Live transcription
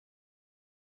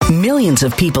Millions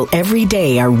of people every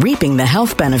day are reaping the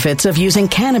health benefits of using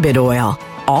cannabis oil,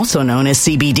 also known as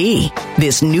CBD.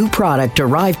 This new product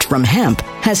derived from hemp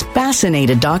has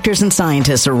fascinated doctors and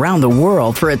scientists around the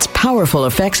world for its powerful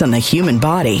effects on the human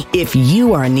body. If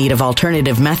you are in need of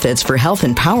alternative methods for health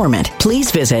empowerment, please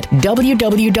visit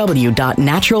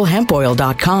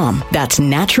www.naturalhempoil.com. That's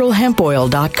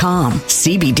naturalhempoil.com.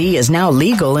 CBD is now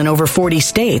legal in over 40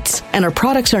 states, and our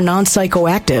products are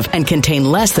non-psychoactive and contain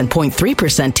less than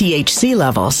 0.3% THC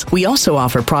levels. We also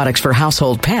offer products for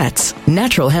household pets.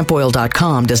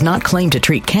 Naturalhempoil.com does not claim to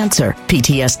treat cancer,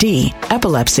 PTSD,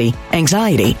 epilepsy,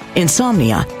 anxiety,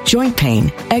 insomnia, joint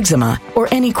pain, eczema, or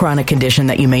any chronic condition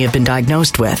that you may have been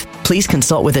diagnosed with. Please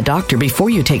consult with a doctor before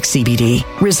you take CBD.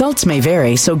 Results may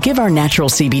vary, so give our natural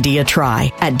CBD a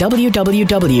try at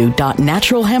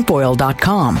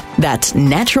www.naturalhempoil.com. That's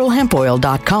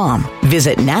naturalhempoil.com.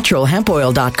 Visit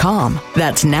naturalhempoil.com.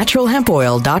 That's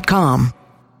naturalhempoil.com.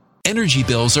 Energy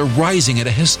bills are rising at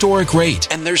a historic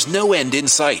rate, and there's no end in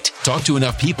sight. Talk to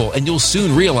enough people, and you'll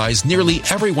soon realize nearly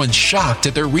everyone's shocked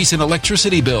at their recent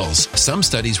electricity bills. Some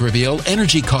studies reveal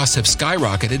energy costs have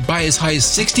skyrocketed by as high as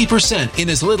 60% in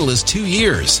as little as 2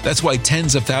 years. That's why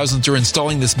tens of thousands are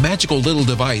installing this magical little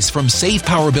device from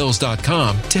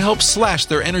SavePowerBills.com to help slash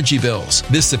their energy bills.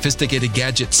 This sophisticated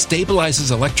gadget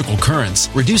stabilizes electrical currents,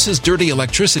 reduces dirty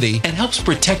electricity, and helps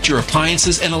protect your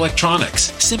appliances and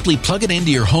electronics. Simply plug it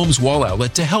into your home's wall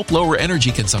outlet to help lower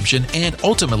energy consumption and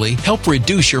ultimately help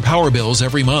reduce your power bills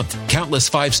every month. Countless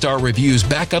 5-star reviews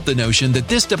back up the notion that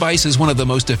this device is one of the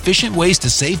most efficient ways to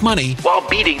save money while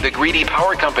beating the greedy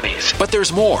power companies. But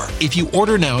there's more. If you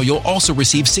order now, you'll also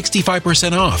receive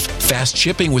 65% off, fast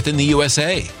shipping within the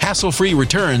USA, hassle-free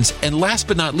returns, and last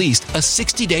but not least, a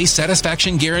 60-day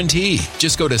satisfaction guarantee.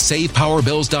 Just go to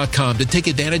SavePowerBills.com to take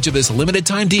advantage of this limited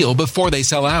time deal before they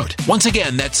sell out. Once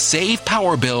again, that's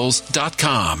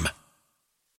SavePowerBills.com.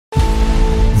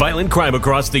 Violent crime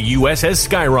across the U.S. has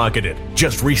skyrocketed.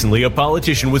 Just recently, a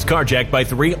politician was carjacked by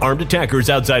 3 armed attackers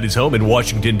outside his home in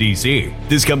Washington, D.C.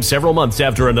 This comes several months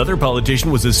after another politician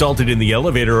was assaulted in the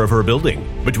elevator of her building.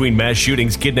 Between mass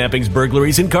shootings, kidnappings,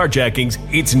 burglaries, and carjackings,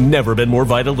 it's never been more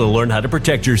vital to learn how to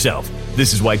protect yourself.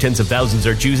 This is why tens of thousands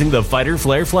are choosing the Fighter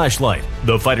Flare flashlight.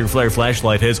 The Fighter Flare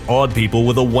flashlight has awed people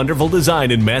with a wonderful design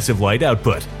and massive light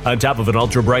output. On top of an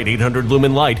ultra-bright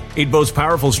 800-lumen light, it boasts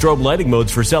powerful strobe lighting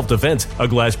modes for self-defense, a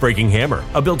glass-breaking hammer,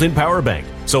 a built-in power bank,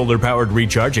 solar-powered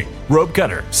recharging, rope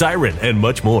cutter, siren, and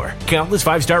much more. Countless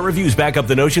 5-star reviews back up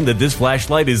the notion that this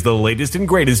flashlight is the latest and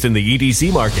greatest in the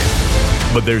EDC market.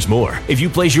 But there's more. If you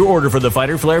place your order for the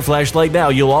Fighter Flare flashlight now,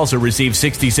 you'll also receive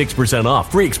 66% off,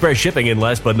 free express shipping, and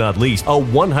last but not least, a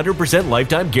 100%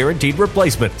 lifetime guaranteed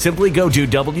replacement. Simply go to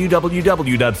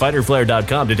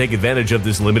www.fighterflare.com to take advantage of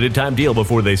this limited time deal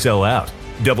before they sell out.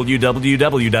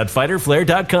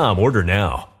 www.fighterflare.com. Order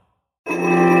now.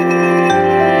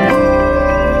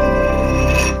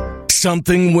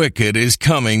 Something wicked is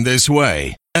coming this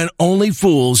way, and only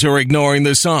fools are ignoring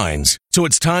the signs. So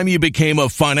it's time you became a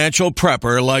financial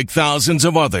prepper like thousands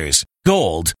of others.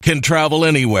 Gold can travel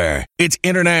anywhere. It's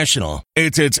international.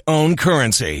 It's its own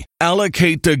currency.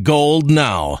 Allocate to gold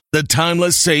now, the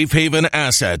timeless safe haven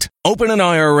asset. Open an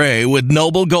IRA with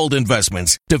Noble Gold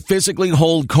Investments to physically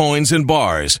hold coins and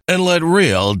bars and let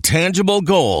real, tangible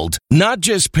gold, not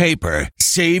just paper,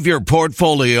 save your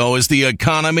portfolio as the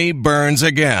economy burns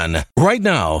again. Right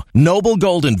now, Noble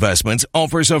Gold Investments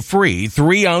offers a free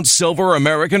 3-ounce silver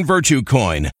American Virtue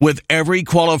coin with every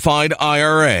qualified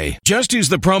IRA. Just use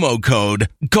the promo code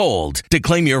GOLD to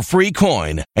claim your free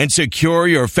coin and secure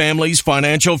your family's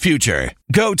financial future.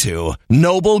 Go to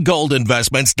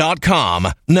noblegoldinvestments.com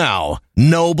now.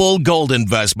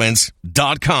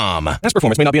 noblegoldinvestments.com. Past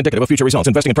performance may not be indicative of future results.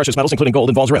 Investing in precious metals, including gold,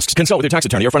 involves risks. Consult with your tax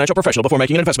attorney or financial professional before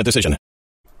making an investment decision.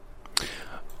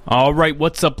 All right,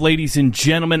 what's up, ladies and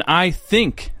gentlemen? I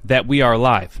think that we are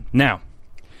live. Now,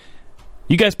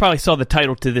 you guys probably saw the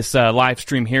title to this live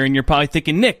stream here, and you're probably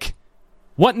thinking, Nick,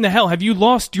 what in the hell? Have you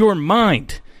lost your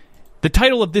mind? The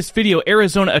title of this video,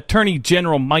 Arizona Attorney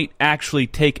General Might Actually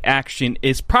Take Action,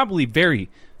 is probably very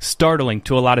startling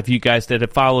to a lot of you guys that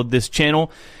have followed this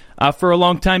channel for a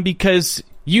long time, because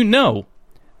you know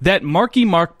that Marky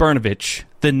Mark Brnovich,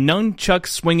 the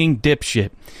nunchuck-swinging dipshit,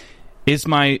 is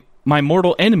my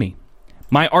mortal enemy,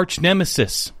 my arch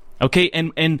nemesis, okay?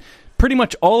 And pretty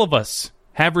much all of us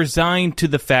have resigned to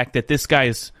the fact that this guy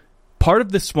is part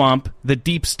of the swamp, the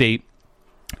deep state,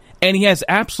 and he has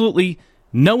absolutely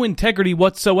no integrity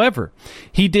whatsoever.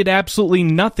 He did absolutely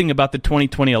nothing about the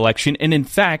 2020 election, and in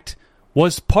fact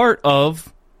was part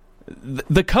of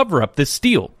the cover-up, the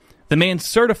steal. The man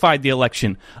certified the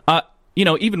election.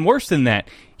 Even worse than that,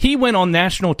 he went on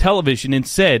national television and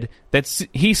said that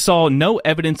he saw no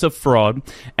evidence of fraud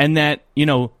and that,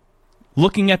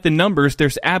 looking at the numbers,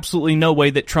 there's absolutely no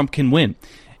way that Trump can win.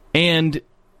 And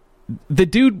the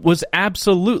dude was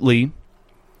absolutely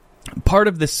part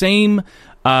of the same,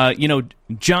 John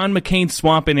McCain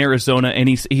swamp in Arizona, and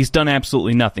he's done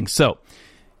absolutely nothing. So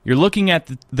you're looking at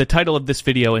the title of this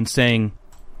video and saying,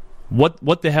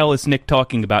 what the hell is Nick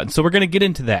talking about? And so we're going to get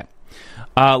into that.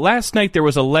 Last night there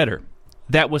was a letter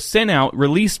that was sent out,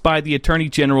 released by the Attorney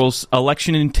General's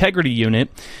Election Integrity Unit,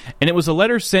 and it was a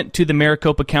letter sent to the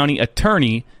Maricopa County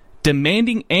Attorney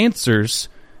demanding answers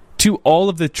to all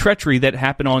of the treachery that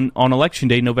happened on Election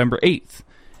Day, November 8th.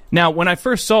 Now, when I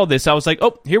first saw this, I was like,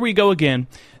 oh, here we go again.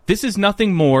 This is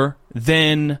nothing more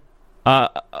than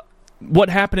what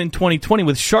happened in 2020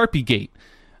 with Sharpiegate.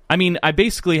 I mean, I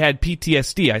basically had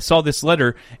PTSD. I saw this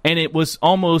letter, and it was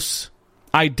almost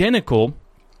identical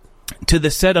to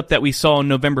the setup that we saw on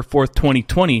November 4th,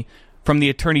 2020 from the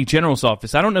Attorney General's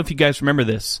office. I don't know if you guys remember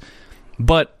this,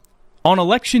 but on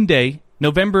Election Day,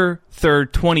 November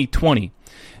 3rd, 2020,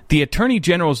 the Attorney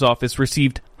General's office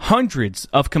received hundreds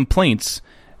of complaints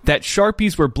that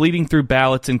Sharpies were bleeding through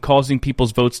ballots and causing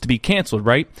people's votes to be canceled,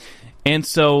 right? And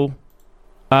so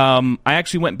I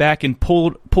actually went back and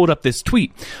pulled up this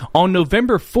tweet. On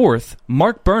November 4th,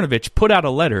 Mark Brnovich put out a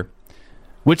letter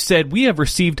which said, "We have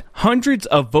received hundreds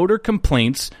of voter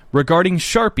complaints regarding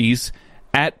Sharpies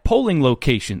at polling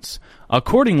locations.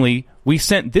 Accordingly, we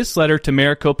sent this letter to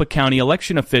Maricopa County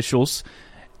election officials,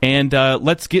 and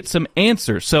let's get some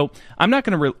answers." So I'm not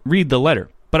going to read the letter,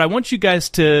 but I want you guys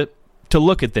to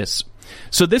look at this.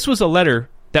 So this was a letter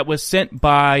that was sent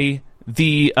by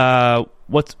the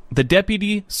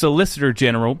Deputy Solicitor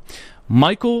General,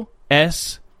 Michael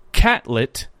S.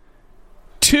 Catlett,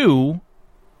 to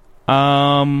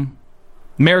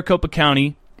Maricopa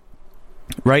County,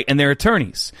 right, and their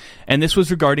attorneys. And this was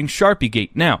regarding Sharpiegate.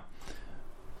 Now,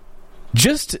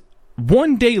 just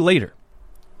one day later,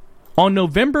 on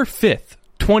November 5th,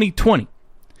 2020,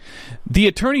 the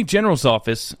Attorney General's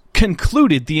office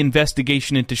concluded the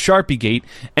investigation into Sharpiegate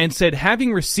and said,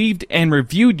 having received and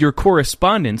reviewed your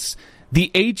correspondence,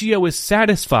 the AGO is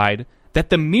satisfied that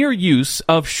the mere use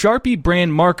of Sharpie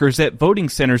brand markers at voting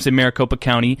centers in Maricopa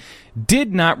County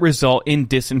did not result in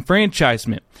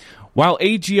disenfranchisement. While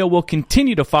AGO will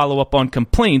continue to follow up on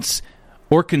complaints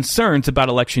or concerns about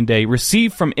Election Day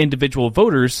received from individual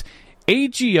voters,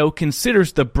 AGO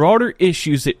considers the broader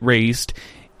issues it raised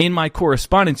in my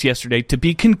correspondence yesterday to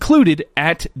be concluded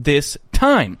at this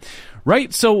time.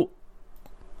 Right? So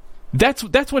that's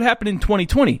what happened in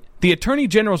 2020. The Attorney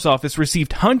General's office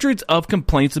received hundreds of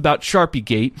complaints about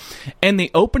Sharpiegate, and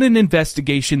they opened an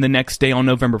investigation the next day on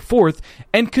November 4th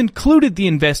and concluded the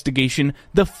investigation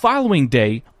the following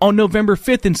day on November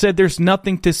 5th and said there's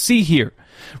nothing to see here.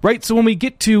 Right? So when we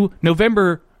get to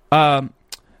November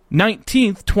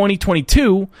 19th,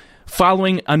 2022,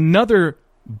 following another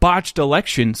botched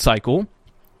election cycle,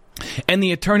 and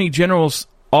the Attorney General's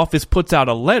office puts out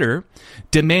a letter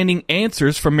demanding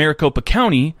answers from Maricopa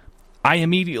County, I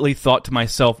immediately thought to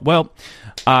myself, well,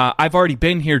 I've already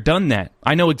been here, done that.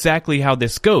 I know exactly how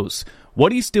this goes.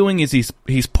 What he's doing is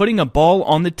he's putting a ball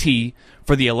on the tee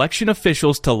for the election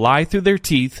officials to lie through their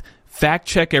teeth, fact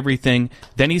check everything,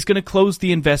 then he's going to close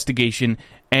the investigation,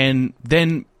 and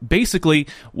then basically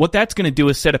what that's going to do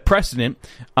is set a precedent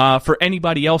for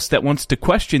anybody else that wants to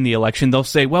question the election. They'll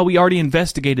say, well, we already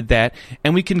investigated that,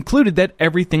 and we concluded that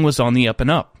everything was on the up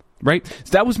and up, right?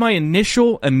 So that was my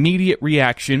initial immediate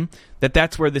reaction,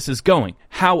 that's where this is going.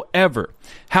 However,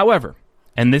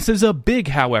 and this is a big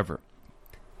however,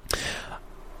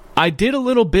 I did a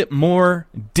little bit more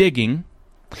digging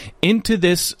into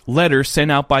this letter sent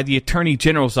out by the Attorney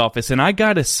General's office, and I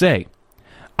gotta say,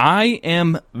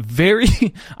 I'm very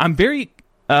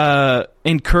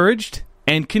encouraged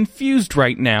and confused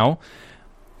right now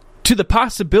to the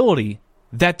possibility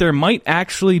that there might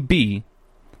actually be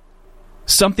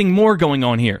something more going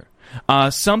on here.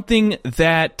 Something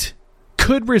that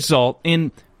could result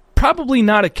in probably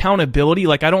not accountability.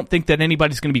 Like, I don't think that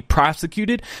anybody's going to be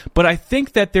prosecuted, but I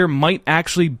think that there might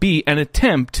actually be an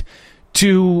attempt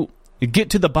to get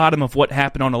to the bottom of what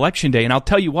happened on Election Day, and I'll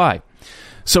tell you why.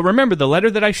 So remember the letter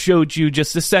that I showed you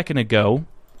just a second ago.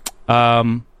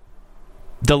 The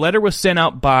letter was sent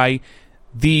out by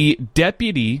the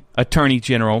Deputy Attorney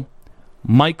General,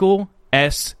 Michael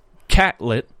S.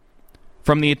 Catlett,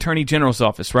 from the Attorney General's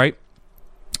office, right?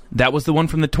 That was the one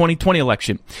from the 2020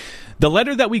 election. The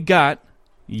letter that we got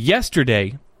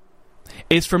yesterday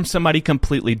is from somebody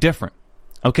completely different.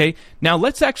 Okay? Now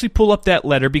let's actually pull up that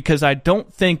letter, because I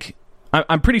don't think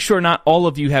I'm pretty sure not all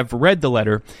of you have read the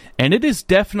letter, and it is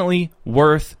definitely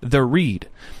worth the read.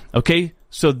 Okay,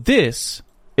 so this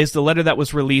is the letter that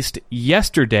was released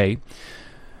yesterday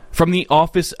from the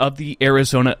office of the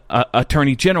Arizona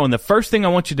Attorney General. And the first thing I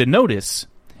want you to notice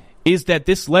is that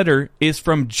this letter is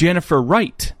from Jennifer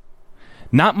Wright.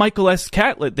 Not Michael S.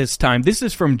 Catlett this time. This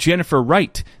is from Jennifer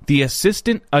Wright, the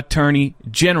Assistant Attorney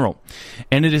General.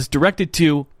 And it is directed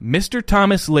to Mr.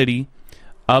 Thomas Liddy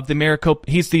of the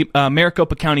Maricopa. He's the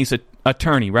Maricopa County's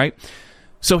attorney, right?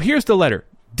 So here's the letter.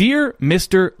 Dear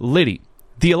Mr. Liddy,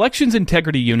 the Elections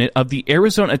Integrity Unit of the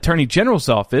Arizona Attorney General's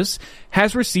office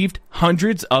has received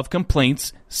hundreds of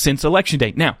complaints since Election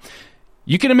Day. Now,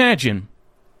 you can imagine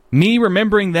me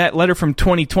remembering that letter from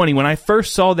 2020 when I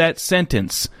first saw that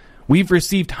sentence. We've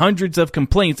received hundreds of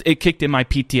complaints. It kicked in my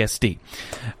PTSD.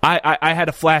 I had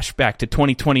a flashback to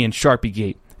 2020 and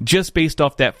Sharpiegate just based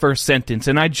off that first sentence.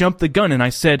 And I jumped the gun and I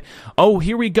said, oh,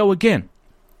 here we go again.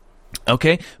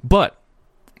 Okay, but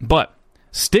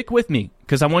stick with me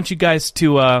because I want you guys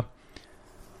to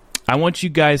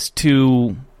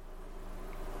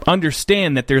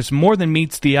understand that there's more than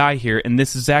meets the eye here, and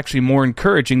this is actually more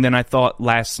encouraging than I thought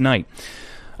last night.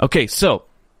 Okay, so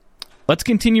let's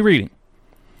continue reading.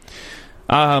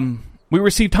 We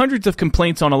received hundreds of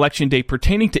complaints on Election Day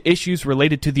pertaining to issues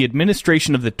related to the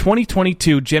administration of the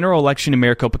 2022 general election in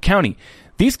Maricopa County.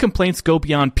 These complaints go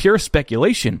beyond pure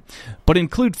speculation, but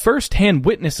include first-hand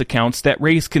witness accounts that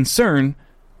raise concern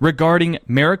regarding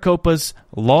Maricopa's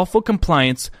lawful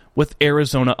compliance with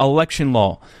Arizona election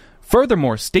law.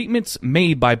 Furthermore, statements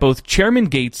made by both Chairman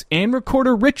Gates and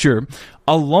Recorder Richer,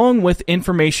 along with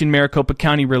information Maricopa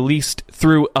County released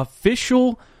through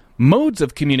official modes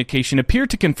of communication, appear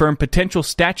to confirm potential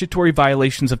statutory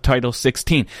violations of Title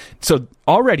 16. So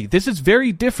already, this is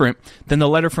very different than the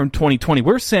letter from 2020.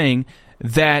 We're saying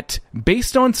that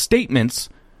based on statements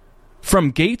from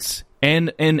Gates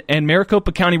and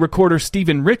Maricopa County Recorder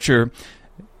Stephen Richer,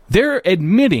 they're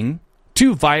admitting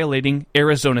to violating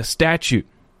Arizona statute.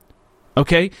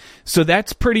 Okay, so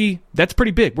that's pretty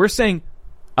big. We're saying,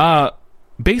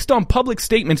 based on public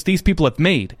statements these people have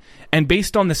made, and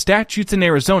based on the statutes in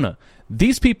Arizona,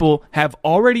 these people have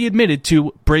already admitted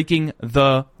to breaking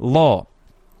the law.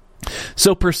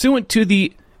 So pursuant to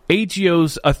the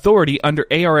AGO's authority under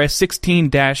ARS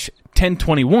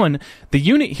 16-1021, the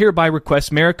unit hereby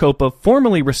requests Maricopa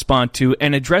formally respond to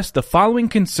and address the following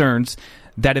concerns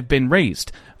that have been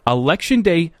raised. Election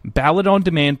Day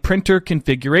ballot-on-demand printer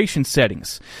configuration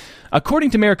settings.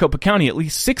 According to Maricopa County, at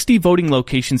least 60 voting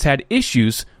locations had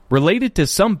issues related to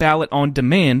some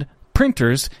ballot-on-demand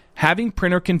printers having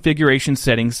printer configuration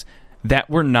settings that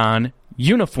were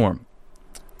non-uniform.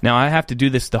 Now, I have to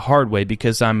do this the hard way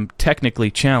because I'm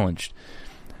technically challenged.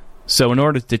 So in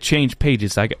order to change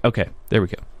pages, okay, there we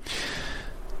go.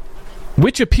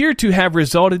 Which appeared to have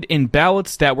resulted in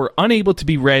ballots that were unable to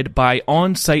be read by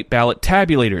on-site ballot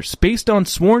tabulators. Based on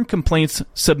sworn complaints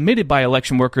submitted by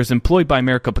election workers employed by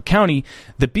Maricopa County,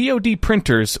 the BOD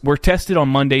printers were tested on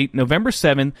Monday, November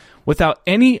 7th, without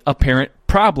any apparent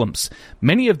problems.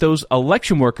 Many of those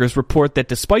election workers report that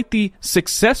despite the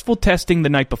successful testing the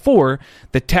night before,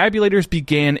 the tabulators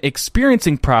began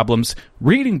experiencing problems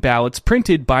reading ballots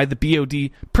printed by the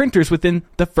BOD printers within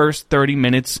the first 30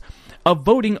 minutes of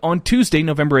voting on Tuesday,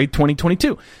 November 8,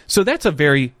 2022. So that's a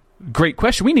very great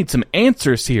question. We need some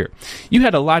answers here. You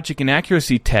had a logic and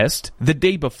accuracy test the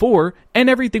day before, and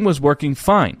everything was working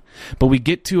fine. But we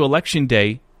get to Election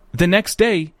Day the next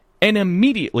day, and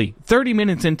immediately, 30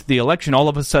 minutes into the election, all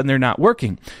of a sudden they're not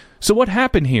working. So what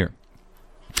happened here?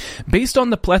 Based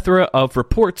on the plethora of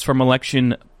reports from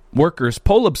election workers,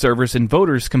 poll observers, and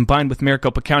voters, combined with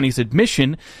Maricopa County's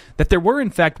admission that there were in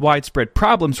fact widespread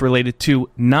problems related to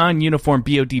non-uniform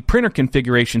BOD printer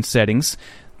configuration settings,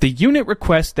 the unit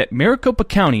requests that Maricopa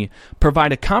County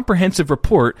provide a comprehensive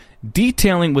report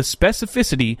detailing with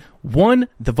specificity, 1,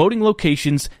 the voting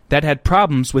locations that had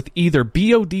problems with either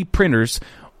BOD printers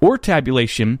or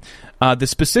tabulation, the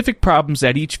specific problems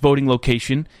at each voting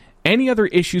location, any other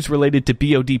issues related to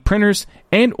BOD printers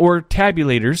and or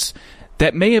tabulators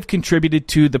that may have contributed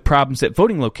to the problems at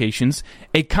voting locations,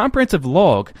 a comprehensive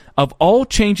log of all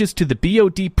changes to the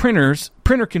BOD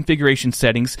printer configuration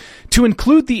settings to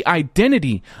include the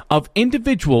identity of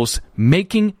individuals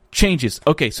making changes.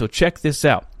 Okay, so check this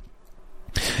out.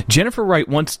 Jennifer Wright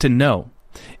wants to know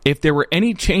if there were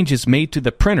any changes made to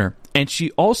the printer, and she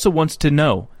also wants to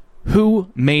know who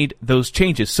made those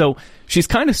changes. So she's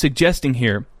kind of suggesting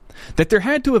here that there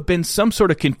had to have been some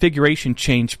sort of configuration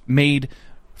change made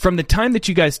from the time that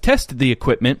you guys tested the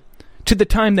equipment to the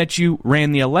time that you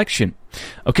ran the election.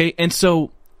 Okay, and so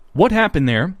what happened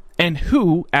there and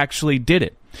who actually did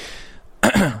it?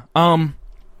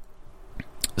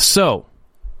 So,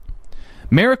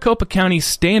 Maricopa County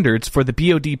standards for the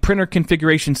BOD printer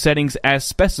configuration settings as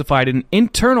specified in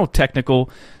internal technical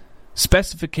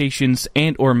specifications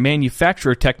and or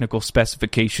manufacturer technical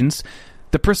specifications,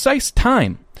 the precise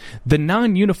time the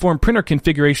non-uniform printer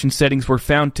configuration settings were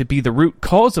found to be the root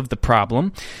cause of the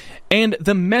problem, and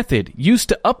the method used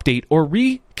to update or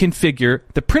reconfigure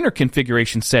the printer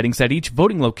configuration settings at each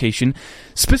voting location,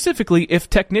 specifically if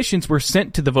technicians were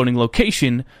sent to the voting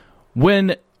location,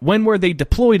 when were they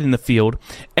deployed in the field,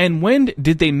 and when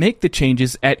did they make the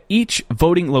changes at each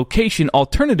voting location.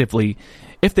 Alternatively,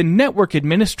 if the network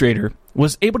administrator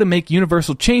was able to make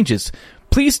universal changes,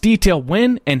 please detail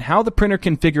when and how the printer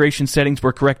configuration settings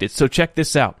were corrected. So check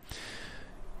this out.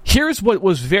 Here's what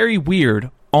was very weird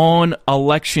on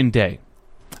Election Day.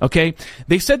 Okay?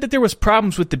 They said that there was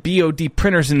problems with the BOD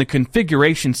printers in the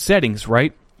configuration settings,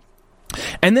 right?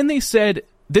 And then they said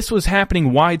this was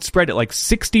happening widespread at like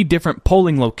 60 different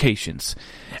polling locations.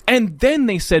 And then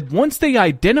they said once they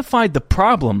identified the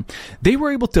problem, they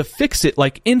were able to fix it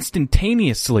like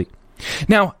instantaneously.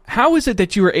 Now, how is it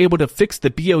that you were able to fix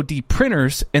the BOD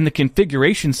printers and the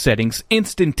configuration settings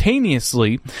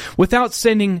instantaneously without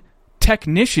sending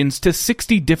technicians to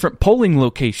 60 different polling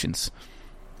locations,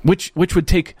 which would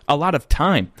take a lot of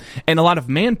time and a lot of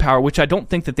manpower, which I don't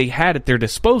think that they had at their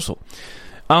disposal?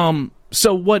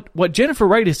 So what Jennifer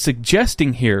Wright is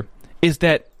suggesting here is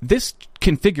that this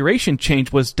configuration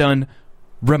change was done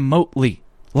remotely,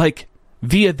 like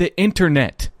via the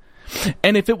internet.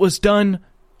 And if it was done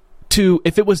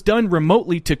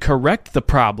remotely to correct the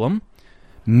problem,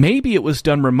 maybe it was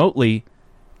done remotely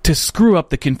to screw up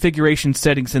the configuration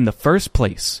settings in the first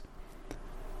place.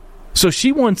 So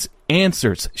she wants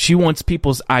answers. She wants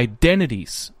people's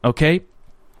identities, okay?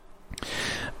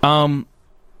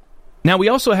 Now, we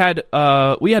also had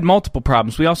multiple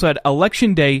problems. We also had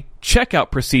Election Day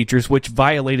checkout procedures which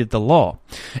violated the law.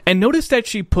 And notice that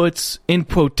she puts in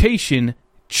quotation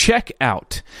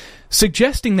checkout,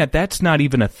 suggesting that that's not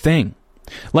even a thing.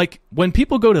 Like when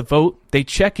people go to vote, they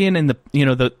check in and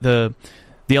the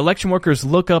election workers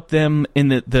look up them in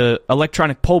the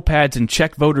electronic poll pads and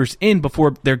check voters in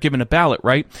before they're given a ballot,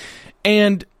 right?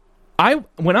 And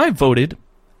when I voted,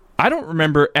 I don't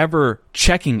remember ever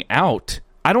checking out.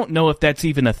 I don't know if that's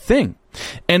even a thing.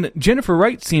 And Jennifer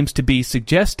Wright seems to be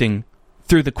suggesting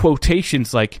through the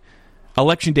quotations like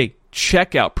Election Day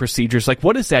checkout procedures, like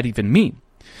what does that even mean?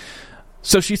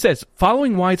 So she says,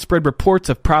 following widespread reports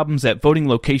of problems at voting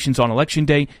locations on Election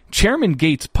Day, Chairman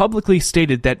Gates publicly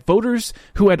stated that voters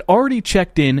who had already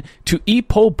checked in to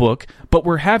ePollBook but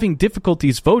were having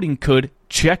difficulties voting could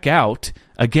check out,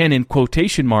 again in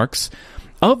quotation marks,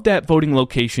 of that voting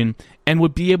location and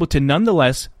would be able to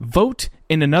nonetheless vote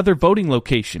in another voting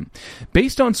location.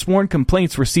 Based on sworn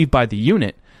complaints received by the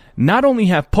unit, not only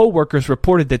have poll workers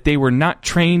reported that they were not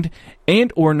trained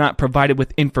and or not provided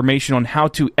with information on how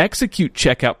to execute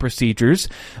checkout procedures,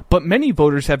 but many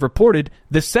voters have reported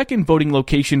the second voting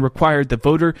location required the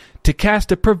voter to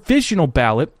cast a provisional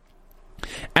ballot.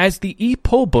 As the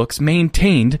e-poll books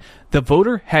maintained, the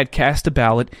voter had cast a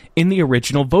ballot in the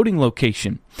original voting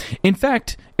location. In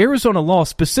fact, Arizona law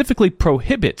specifically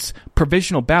prohibits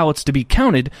provisional ballots to be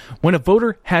counted when a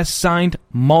voter has signed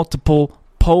multiple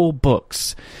poll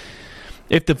books.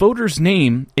 If the voter's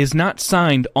name is not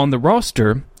signed on the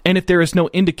roster, and if there is no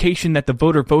indication that the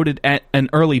voter voted at an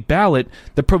early ballot,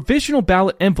 the provisional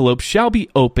ballot envelope shall be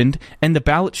opened and the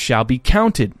ballot shall be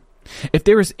counted. If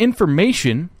there is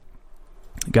information,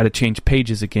 got to change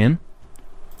pages again,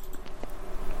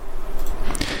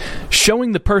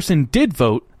 showing the person did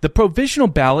vote, the provisional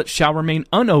ballot shall remain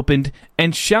unopened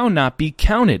and shall not be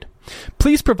counted.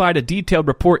 Please provide a detailed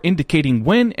report indicating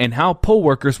when and how poll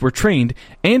workers were trained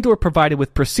and or provided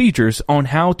with procedures on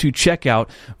how to check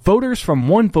out voters from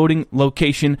one voting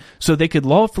location so they could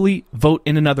lawfully vote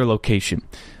in another location.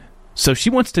 So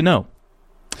she wants to know,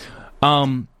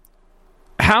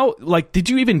 how, did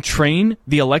you even train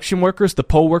the election workers, the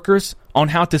poll workers, on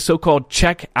how to so-called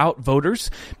check out voters?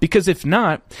 Because if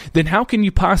not, then how can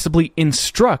you possibly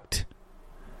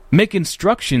make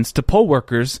instructions to poll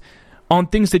workers on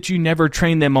things that you never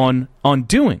trained them on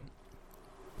doing,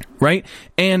 right?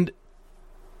 And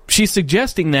she's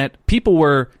suggesting that people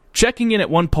were checking in at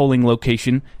one polling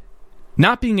location,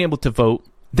 not being able to vote,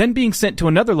 then being sent to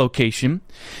another location,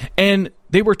 and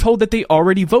they were told that they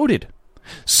already voted.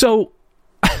 So,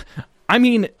 I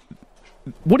mean,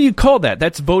 what do you call that?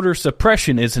 That's voter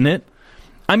suppression, isn't it?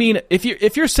 I mean, if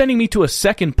you're sending me to a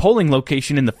second polling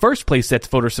location in the first place, that's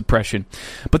voter suppression.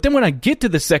 But then when I get to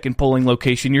the second polling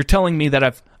location, you're telling me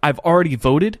that I've already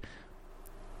voted?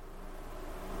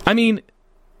 I mean,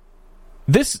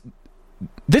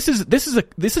 This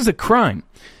is a crime,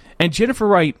 and Jennifer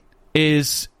Wright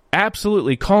is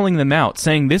absolutely calling them out,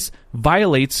 saying this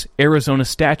violates Arizona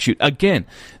statute. Again,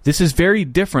 this is very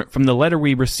different from the letter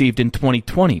we received in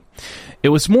 2020. It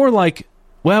was more like,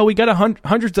 well, we got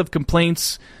hundreds of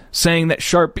complaints saying that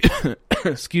Sharpies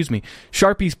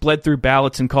bled through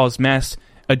ballots and caused mass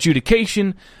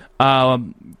adjudication.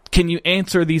 Can you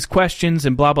answer these questions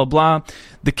and blah, blah, blah.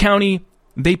 The county,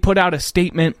 they put out a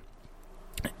statement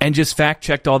and just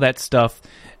fact-checked all that stuff.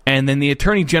 And then the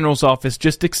Attorney General's office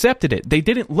just accepted it. They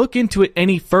didn't look into it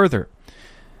any further.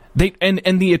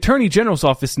 And the Attorney General's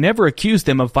office never accused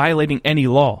them of violating any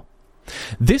law.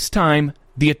 This time,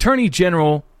 the Attorney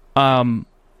General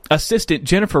Assistant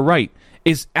Jennifer Wright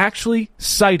is actually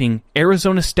citing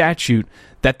Arizona statute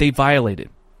that they violated.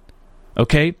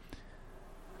 Okay?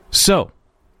 So,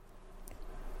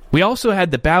 we also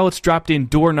had the ballots dropped in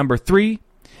door number 3,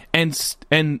 and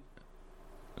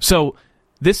so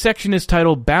this section is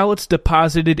titled Ballots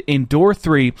Deposited in Door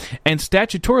 3 and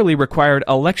Statutorily Required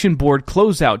Election Board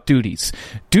Closeout Duties.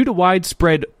 Due to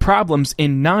widespread problems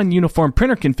in non-uniform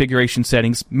printer configuration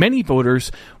settings, many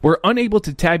voters were unable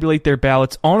to tabulate their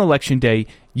ballots on Election Day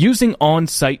using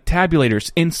on-site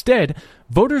tabulators. Instead,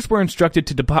 voters were instructed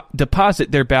to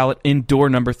deposit their ballot in door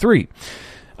number 3.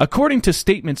 According to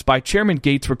statements by Chairman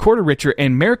Gates, Recorder Richer,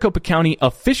 and Maricopa County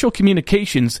official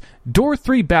communications, Door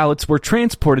 3 ballots were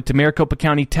transported to Maricopa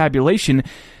County Tabulation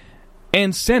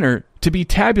and Center to be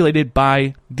tabulated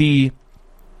by the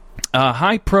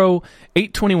High Pro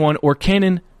 821 or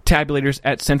Canon tabulators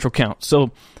at Central Count. So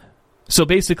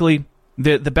basically,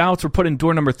 the ballots were put in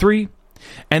door number 3,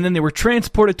 and then they were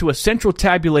transported to a Central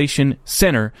Tabulation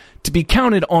Center to be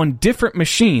counted on different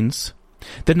machines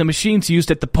than the machines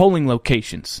used at the polling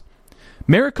locations.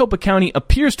 Maricopa County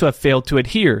appears to have failed to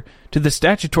adhere to the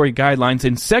statutory guidelines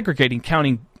in segregating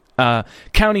counting,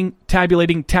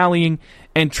 tabulating, tallying,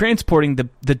 and transporting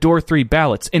the door 3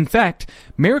 ballots. In fact,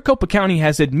 Maricopa County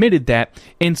has admitted that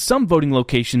in some voting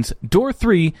locations, door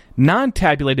 3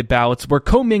 non-tabulated ballots were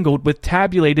commingled with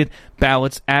tabulated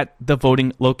ballots at the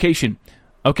voting location.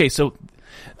 Okay, so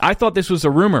I thought this was a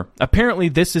rumor. Apparently,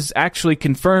 this is actually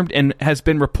confirmed and has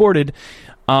been reported,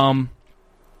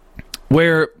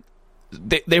 where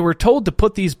they were told to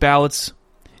put these ballots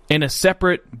in a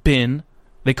separate bin.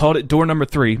 They called it door number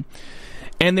 3,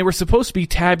 and they were supposed to be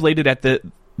tabulated at the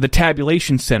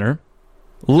tabulation center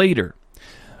later.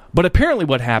 But apparently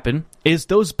what happened is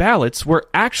those ballots were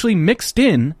actually mixed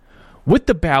in with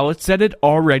the ballots that had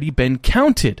already been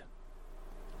counted.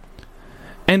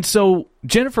 And so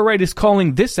Jennifer Wright is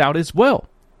calling this out as well.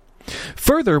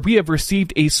 Further, we have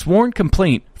received a sworn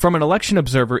complaint from an election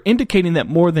observer indicating that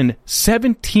more than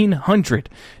 1,700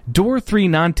 door 3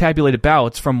 non-tabulated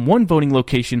ballots from one voting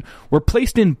location were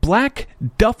placed in black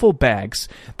duffel bags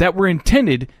that were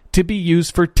intended to be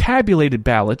used for tabulated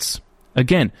ballots.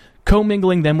 Again,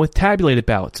 commingling them with tabulated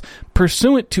ballots.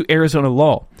 Pursuant to Arizona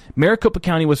law, Maricopa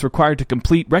County was required to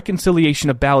complete reconciliation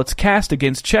of ballots cast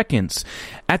against check-ins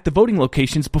at the voting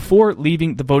locations before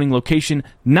leaving the voting location,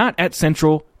 not at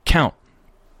Central Count.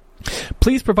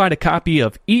 Please provide a copy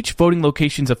of each voting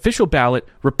location's official ballot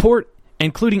report,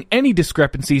 including any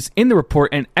discrepancies in the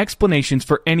report and explanations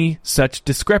for any such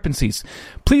discrepancies.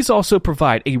 Please also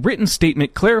provide a written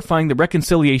statement clarifying the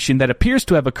reconciliation that appears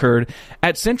to have occurred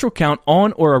at Central Count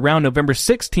on or around November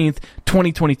 16th,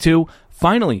 2022.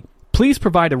 Finally, please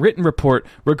provide a written report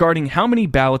regarding how many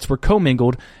ballots were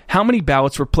commingled, how many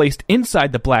ballots were placed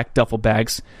inside the black duffel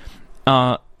bags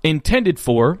intended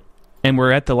for, and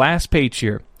we're at the last page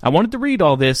here. I wanted to read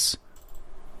all this.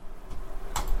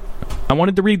 I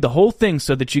wanted to read the whole thing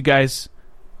so that you guys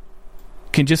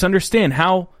can just understand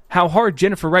how hard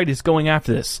Jennifer Wright is going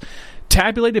after this.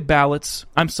 Tabulated ballots.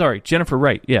 I'm sorry, Jennifer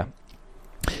Wright, yeah.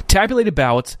 Tabulated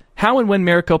ballots, how and when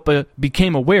Maricopa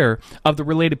became aware of the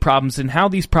related problems and how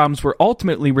these problems were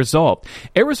ultimately resolved.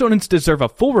 Arizonans deserve a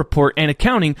full report and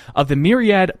accounting of the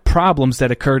myriad problems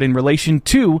that occurred in relation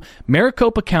to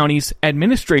Maricopa County's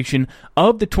administration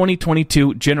of the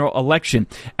 2022 general election.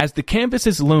 As the canvass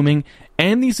is looming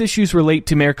and these issues relate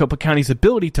to Maricopa County's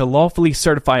ability to lawfully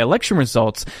certify election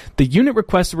results, the unit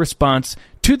requests a response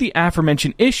to the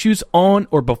aforementioned issues on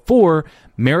or before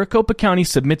Maricopa County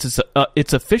submits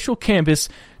its official canvass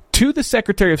to the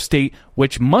Secretary of State,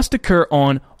 which must occur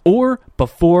on or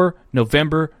before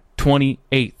November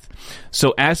 28th.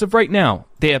 So as of right now,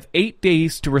 they have 8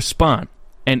 days to respond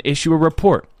and issue a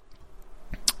report.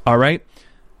 All right?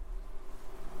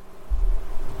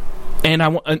 And I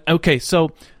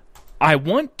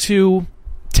want to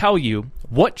tell you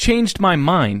what changed my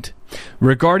mind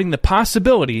regarding the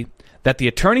possibility that the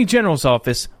Attorney General's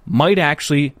office might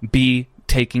actually be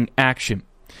taking action.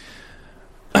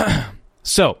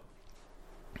 So,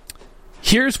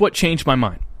 here's what changed my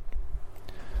mind.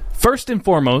 First and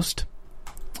foremost,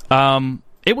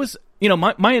 it was,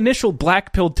 my initial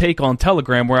black pill take on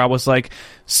Telegram where I was like,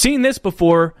 seen this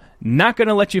before, not going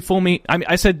to let you fool me.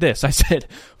 I said,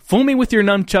 fool me with your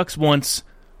nunchucks once,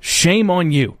 shame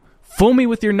on you. Fool me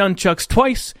with your nunchucks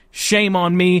twice, shame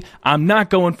on me. I'm not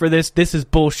going for this. This is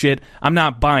bullshit. I'm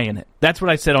not buying it. That's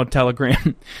what I said on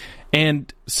Telegram.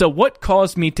 And so what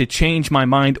caused me to change my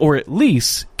mind, or at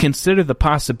least consider the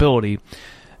possibility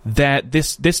that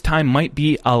this time might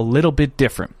be a little bit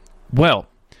different? Well,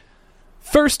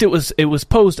 first it was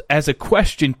posed as a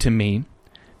question to me.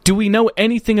 Do we know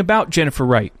anything about Jennifer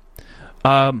Wright?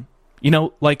 I've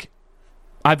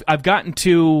gotten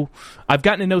to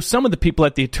know some of the people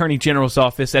at the Attorney General's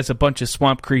office as a bunch of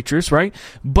swamp creatures, right?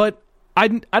 But I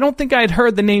don't think I had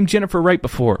heard the name Jennifer Wright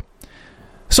before.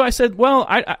 So I said, well,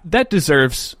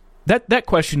 that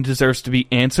question deserves to be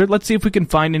answered. Let's see if we can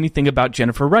find anything about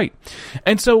Jennifer Wright.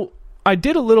 And so I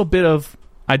did a little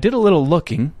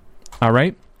looking, all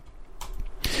right?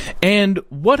 And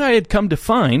what I had come to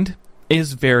find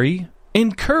is very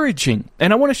encouraging.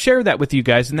 And I want to share that with you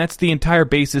guys, and that's the entire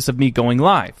basis of me going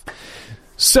live.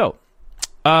 So,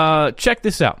 check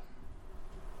this out.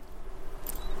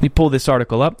 Let me pull this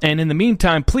article up. And in the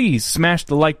meantime, please smash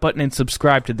the like button and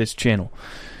subscribe to this channel.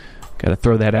 Got to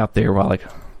throw that out there while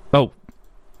oh,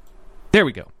 there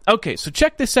we go. Okay, so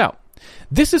check this out.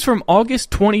 This is from August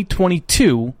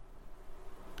 2022,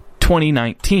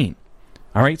 2019.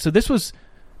 All right, so this was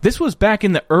back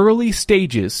in the early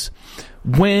stages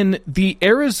when the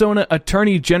Arizona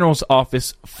Attorney General's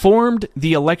office formed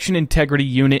the Election Integrity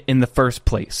Unit in the first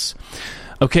place.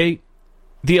 Okay,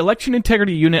 the Election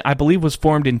Integrity Unit, I believe, was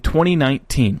formed in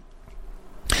 2019.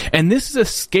 And this is a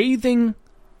scathing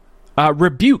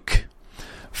rebuke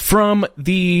from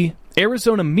the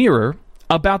Arizona Mirror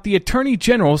about the Attorney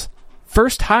General's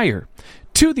first hire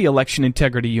to the Election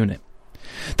Integrity Unit.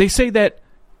 They say that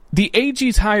the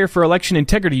AG's hire for Election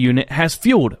Integrity Unit has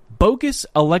fueled bogus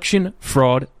election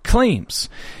fraud claims.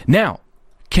 Now,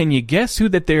 can you guess who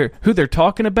they're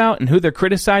talking about and who they're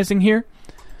criticizing here?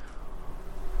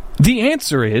 The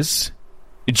answer is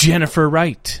Jennifer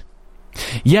Wright.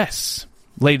 Yes,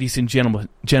 ladies and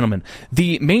gentlemen,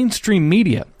 the mainstream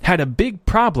media had a big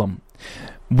problem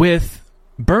with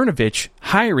Brnovich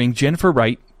hiring Jennifer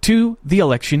Wright to the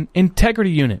Election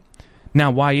Integrity Unit.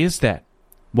 Now, why is that?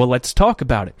 Well, let's talk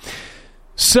about it.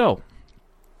 So,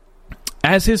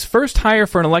 as his first hire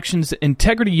for an elections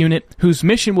integrity unit whose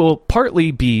mission will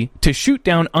partly be to shoot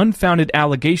down unfounded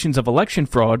allegations of election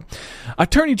fraud,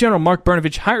 Attorney General Mark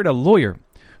Brnovich hired a lawyer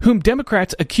whom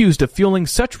Democrats accused of fueling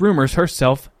such rumors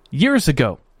herself years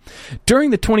ago.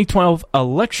 During the 2012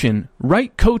 election,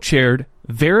 Wright co-chaired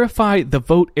Verify the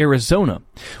Vote Arizona,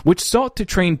 which sought to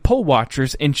train poll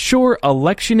watchers, ensure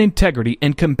election integrity,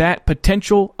 and combat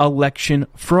potential election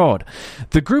fraud.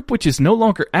 The group, which is no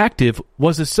longer active,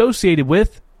 was associated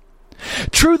with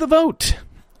True the Vote,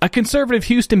 a conservative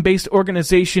Houston-based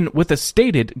organization with a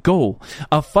stated goal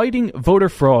of fighting voter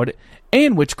fraud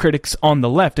and which critics on the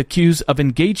left accuse of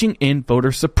engaging in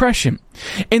voter suppression.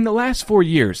 In the last 4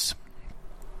 years,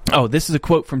 this is a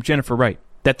quote from Jennifer Wright,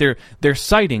 that they're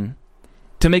citing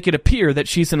to make it appear that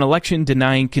she's an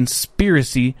election-denying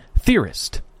conspiracy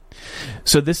theorist.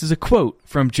 So this is a quote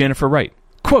from Jennifer Wright.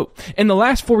 Quote, "In the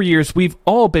last 4 years, we've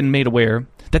all been made aware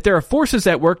that there are forces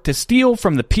at work to steal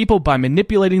from the people by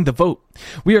manipulating the vote.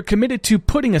 We are committed to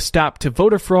putting a stop to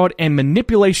voter fraud and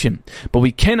manipulation, but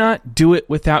we cannot do it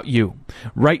without you,"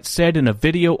 Wright said in a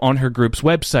video on her group's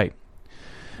website.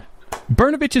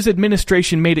 Brnovich's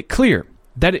administration made it clear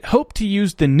that it hoped to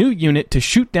use the new unit to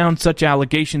shoot down such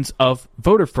allegations of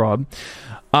voter fraud.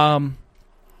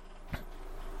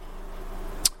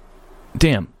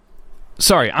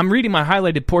 Sorry, I'm reading my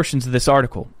highlighted portions of this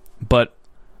article, but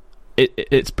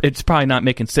it's probably not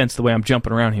making sense the way I'm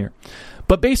jumping around here.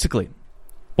 But basically,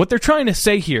 what they're trying to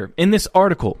say here in this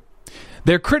article,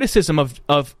 their criticism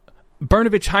of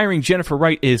Brnovich hiring Jennifer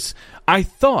Wright is, I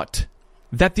thought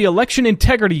that the Election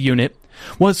Integrity Unit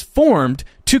was formed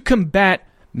to combat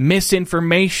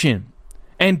misinformation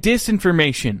and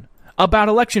disinformation about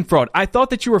election fraud. I thought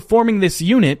that you were forming this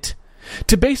unit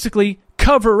to basically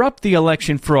cover up the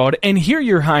election fraud, and here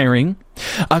you're hiring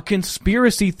a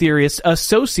conspiracy theorist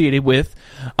associated with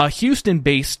a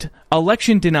Houston-based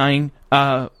election-denying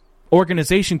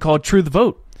organization called True the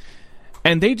Vote.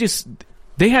 And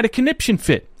they had a conniption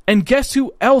fit. And guess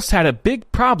who else had a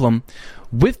big problem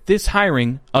with this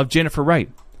hiring of Jennifer Wright?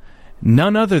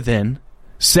 None other than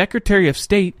Secretary of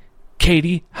State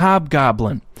Katie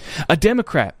Hobgoblin, a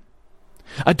Democrat.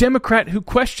 a Democrat who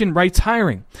questioned Wright's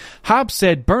hiring. Hobbs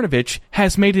said Brnovich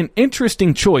has made an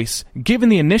interesting choice given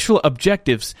the initial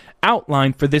objectives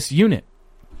outlined for this unit.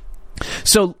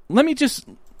 So let me just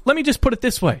put it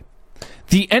this way.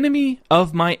 The enemy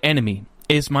of my enemy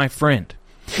is my friend.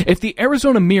 If the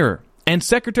Arizona Mirror and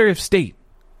Secretary of State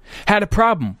had a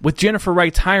problem with Jennifer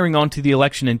Wright's hiring onto the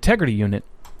Election Integrity Unit,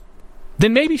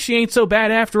 then maybe she ain't so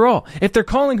bad after all. If they're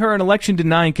calling her an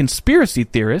election-denying conspiracy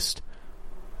theorist,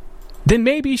 then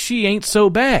maybe she ain't so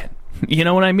bad. You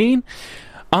know what I mean?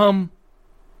 And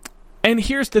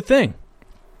here's the thing.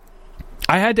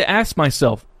 I had to ask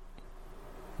myself,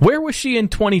 where was she in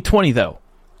 2020, though?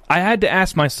 I had to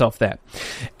ask myself that.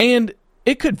 And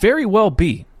it could very well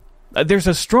be, there's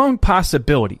a strong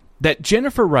possibility that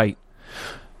Jennifer Wright,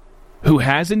 who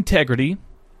has integrity,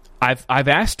 I've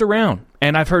asked around,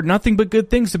 and I've heard nothing but good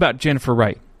things about Jennifer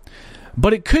Wright.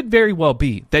 But it could very well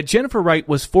be that Jennifer Wright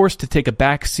was forced to take a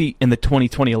back seat in the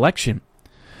 2020 election,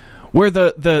 where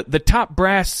the top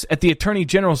brass at the Attorney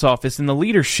General's office and the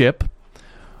leadership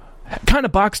kind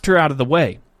of boxed her out of the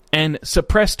way and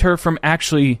suppressed her from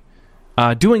actually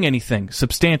doing anything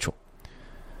substantial.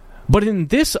 But in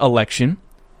this election,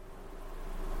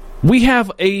 we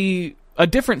have a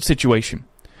different situation.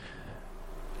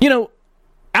 You know,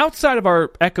 outside of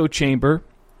our echo chamber,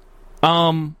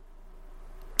 the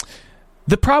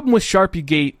problem with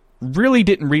Sharpiegate really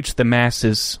didn't reach the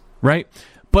masses, right?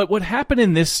 But what happened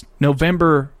in this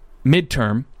November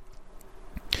midterm...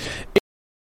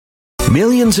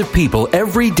 Millions of people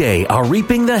every day are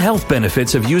reaping the health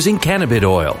benefits of using cannabis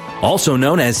oil, also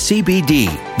known as CBD.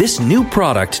 This new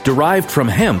product derived from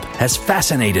hemp has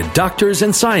fascinated doctors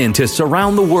and scientists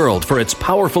around the world for its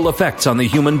powerful effects on the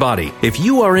human body. If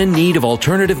you are in need of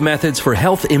alternative methods for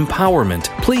health empowerment,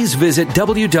 please visit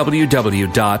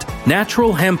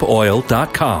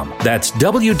www.naturalhempoil.com. That's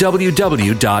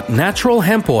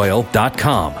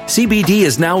www.naturalhempoil.com. CBD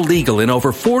is now legal in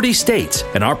over 40 states,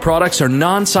 and our products are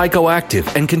non-psychoactive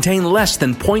and contain less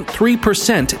than 0.3%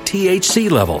 THC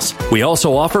levels. We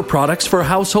also offer products for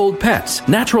household pets.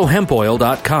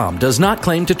 NaturalHempOil.com does not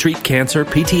claim to treat cancer,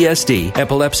 PTSD,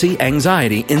 epilepsy,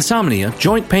 anxiety, insomnia,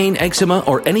 joint pain, eczema,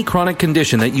 or any chronic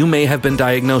condition that you may have been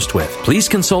diagnosed with. Please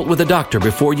consult with a doctor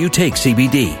before you take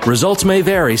CBD. Results may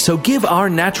vary, so give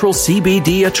our natural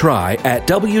CBD a try at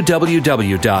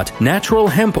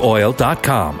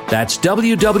www.naturalhempoil.com. That's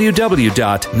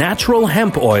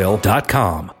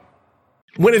www.naturalhempoil.com.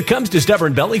 When it comes to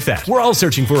stubborn belly fat, we're all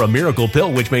searching for a miracle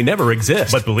pill which may never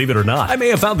exist. But believe it or not, I may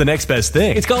have found the next best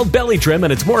thing. It's called Belly Trim,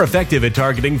 and it's more effective at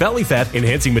targeting belly fat,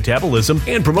 enhancing metabolism,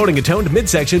 and promoting a toned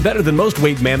midsection better than most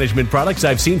weight management products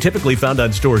I've seen typically found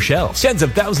on store shelves. Tens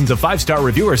of thousands of 5-star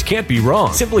reviewers can't be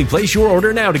wrong. Simply place your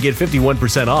order now to get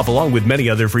 51% off along with many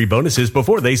other free bonuses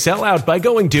before they sell out by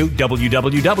going to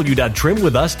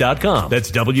www.trimwithus.com. That's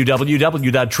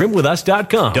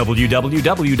www.trimwithus.com.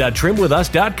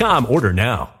 www.trimwithus.com. Order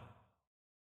now.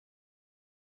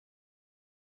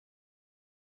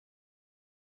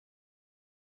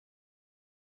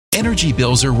 Energy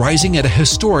bills are rising at a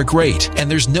historic rate, and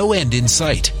there's no end in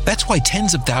sight. That's why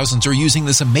tens of thousands are using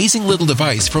this amazing little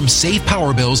device from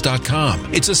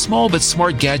SavePowerBills.com. It's a small but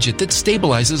smart gadget that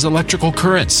stabilizes electrical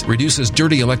currents, reduces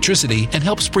dirty electricity, and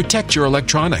helps protect your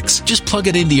electronics. Just plug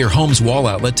it into your home's wall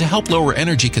outlet to help lower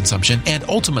energy consumption and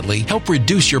ultimately help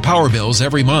reduce your power bills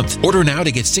every month. Order now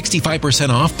to get 65%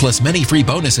 off plus many free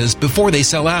bonuses before they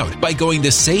sell out by going to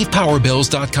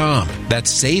SavePowerBills.com.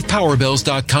 That's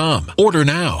SavePowerBills.com. Order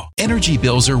now. Energy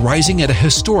bills are rising at a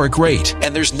historic rate,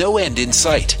 and there's no end in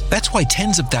sight. That's why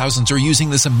tens of thousands are using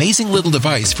this amazing little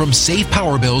device from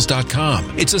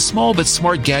SavePowerBills.com. It's a small but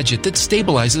smart gadget that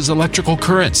stabilizes electrical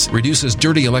currents, reduces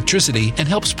dirty electricity, and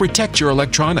helps protect your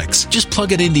electronics. Just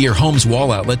plug it into your home's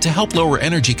wall outlet to help lower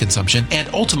energy consumption and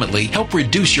ultimately help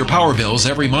reduce your power bills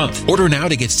every month. Order now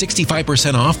to get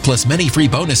 65% off plus many free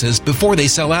bonuses before they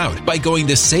sell out by going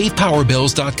to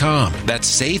SavePowerBills.com.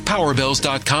 That's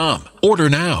SavePowerBills.com.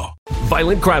 Order now.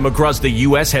 Violent crime across the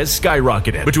U.S. has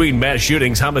skyrocketed. Between mass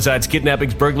shootings, homicides,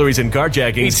 kidnappings, burglaries, and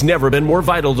carjackings, it's never been more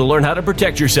vital to learn how to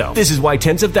protect yourself. This is why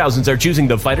tens of thousands are choosing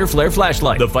the Fighter Flare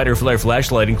flashlight. The Fighter Flare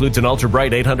flashlight includes an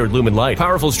ultra-bright 800 lumen light,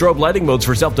 powerful strobe lighting modes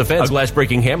for self-defense, a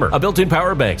glass-breaking hammer, a built-in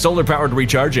power bank, solar-powered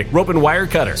recharging, rope and wire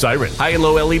cutter, siren, high and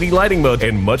low LED lighting mode,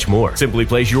 and much more. Simply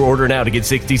place your order now to get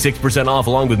 66% off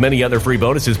along with many other free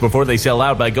bonuses before they sell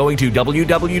out by going to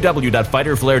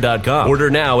www.fighterflare.com. Order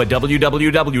now at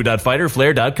www.fighterflare.com.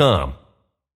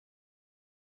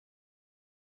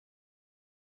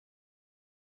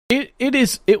 It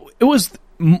was,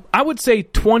 I would say,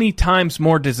 20 times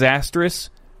more disastrous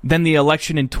than the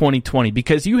election in 2020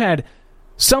 because you had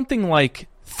something like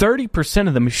 30%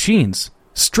 of the machines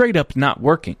straight up not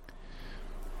working.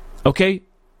 Okay?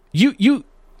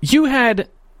 You had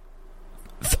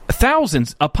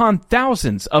thousands upon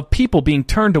thousands of people being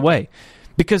turned away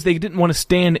because they didn't want to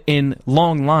stand in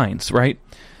long lines, right?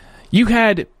 You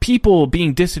had people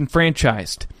being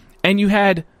disenfranchised, and you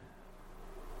had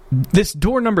this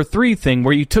door number 3 thing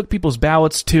where you took people's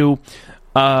ballots to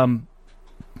a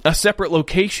separate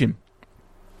location.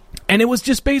 And it was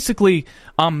just basically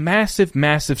a massive,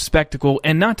 massive spectacle.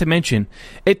 And not to mention,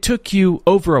 it took you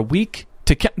over a week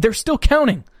to count. They're still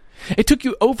counting. It took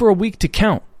you over a week to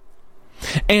count.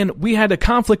 And we had a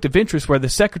conflict of interest where the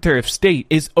Secretary of State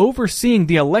is overseeing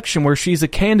the election where she's a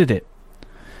candidate.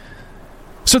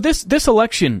 So this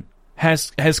election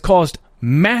has caused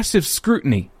massive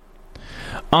scrutiny.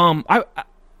 I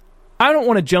don't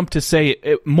want to jump to say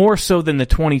it more so than the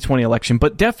 2020 election,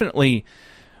 but definitely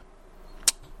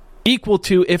equal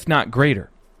to, if not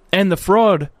greater. And the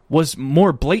fraud was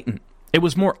more blatant. It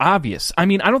was more obvious. I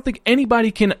mean, I don't think anybody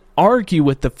can argue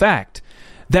with the fact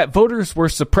that voters were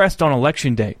suppressed on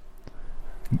Election Day.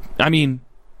 I mean,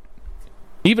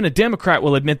 even a Democrat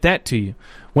will admit that to you,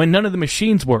 when none of the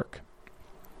machines work.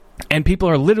 And people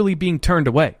are literally being turned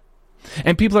away.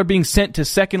 And people are being sent to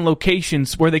second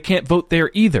locations where they can't vote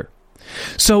there either.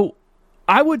 So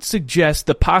I would suggest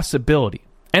the possibility,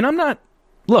 and I'm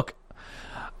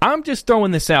just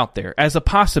throwing this out there as a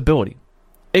possibility.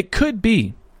 It could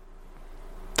be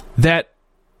that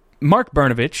Mark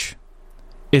Brnovich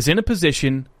is in a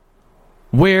position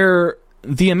where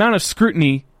the amount of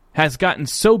scrutiny has gotten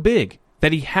so big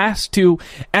that he has to,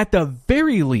 at the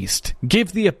very least,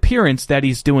 give the appearance that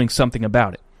he's doing something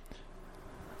about it.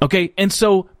 Okay, and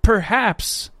so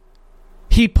perhaps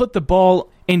he put the ball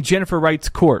in Jennifer Wright's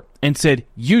court and said,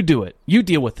 you do it. You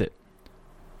deal with it.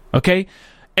 Okay?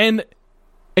 And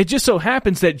it just so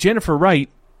happens that Jennifer Wright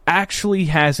actually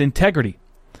has integrity.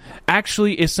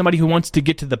 Actually is somebody who wants to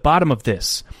get to the bottom of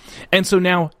this. And so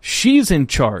now she's in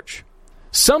charge.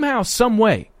 Somehow, some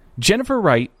way, Jennifer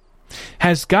Wright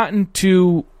has gotten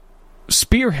to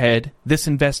spearhead this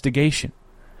investigation.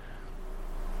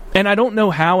 And I don't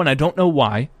know how and I don't know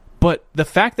why, but the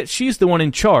fact that she's the one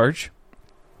in charge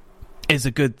is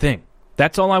a good thing.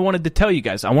 That's all I wanted to tell you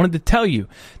guys. I wanted to tell you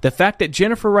the fact that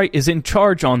Jennifer Wright is in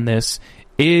charge on this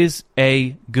is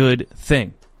a good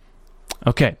thing.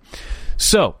 Okay,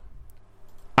 so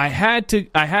I had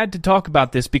to talk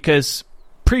about this because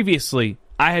previously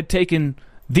I had taken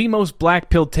the most black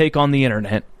pill take on the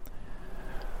internet,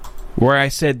 where I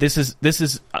said this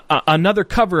is another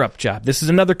cover-up job. This is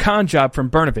another con job from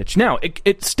Brnovich. Now,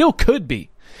 it still could be.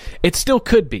 It still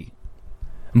could be.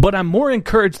 But I'm more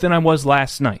encouraged than I was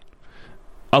last night.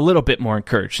 A little bit more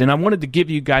encouraged. And I wanted to give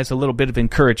you guys a little bit of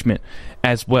encouragement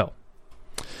as well.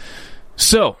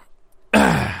 So,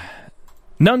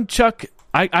 nunchuck,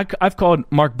 I've called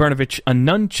Mark Brnovich a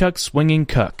nunchuck swinging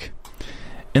cuck.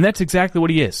 And that's exactly what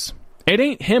he is. It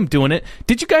ain't him doing it.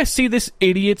 Did you guys see this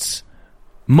idiot's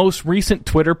most recent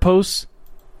Twitter posts?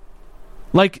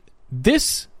 Like,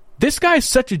 this guy's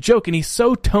such a joke, and he's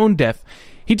so tone deaf.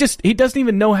 He doesn't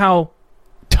even know how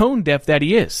tone deaf that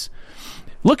he is.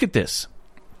 Look at this.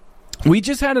 We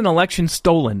just had an election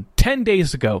stolen 10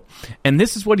 days ago, and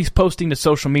this is what he's posting to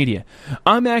social media.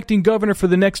 I'm acting governor for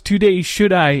the next 2 days.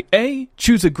 Should I A,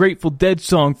 choose a Grateful Dead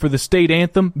song for the state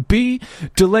anthem, B,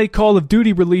 delay Call of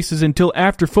Duty releases until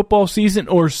after football season,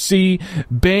 or C,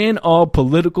 ban all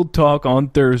political talk on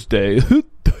Thursday?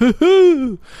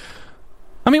 I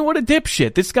mean, what a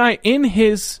dipshit. This guy in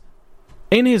his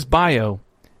bio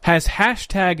has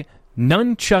hashtag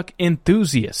nunchuck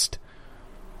enthusiast.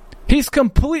 He's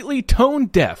completely tone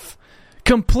deaf,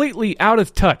 completely out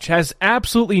of touch, has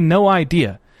absolutely no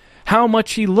idea how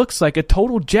much he looks like a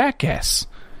total jackass.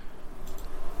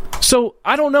 So,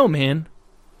 I don't know, man.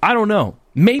 I don't know.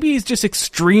 Maybe he's just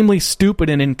extremely stupid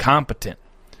and incompetent.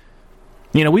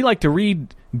 You know, we like to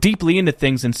read deeply into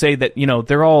things and say that, you know,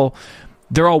 they're all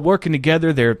working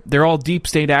together, they're all deep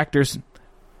state actors.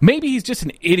 Maybe he's just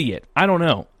an idiot. I don't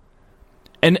know.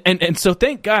 And so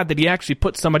thank God that he actually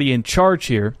put somebody in charge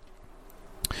here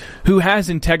who has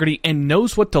integrity and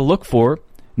knows what to look for,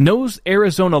 knows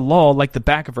Arizona law like the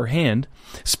back of her hand,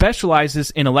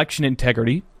 specializes in election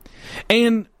integrity,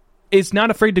 and is not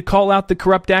afraid to call out the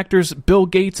corrupt actors Bill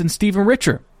Gates and Stephen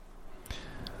Richer.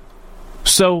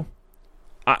 So,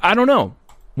 I don't know.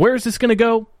 Where is this going to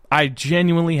go? I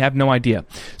genuinely have no idea.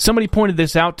 Somebody pointed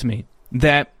this out to me,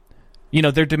 that, you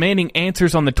know, they're demanding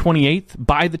answers on the 28th,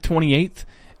 by the 28th,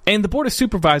 and the Board of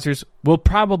Supervisors will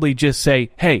probably just say,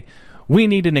 hey, we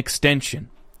need an extension.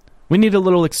 We need a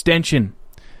little extension.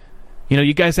 You know,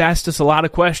 you guys asked us a lot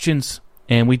of questions,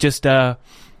 and we just,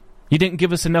 You didn't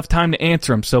give us enough time to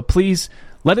answer them. So please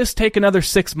let us take another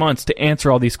 6 months to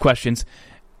answer all these questions.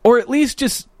 Or at least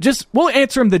just we'll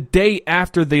answer them the day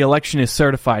after the election is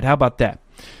certified. How about that?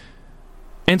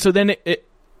 And so then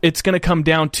it's going to come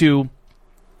down to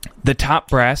the top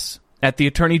brass at the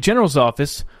Attorney General's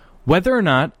office, whether or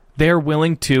not they're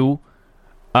willing to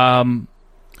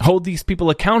hold these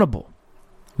people accountable,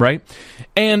 right?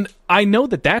 And I know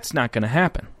that that's not going to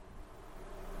happen.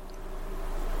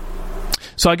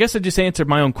 So I guess I just answered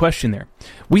my own question there.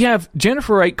 We have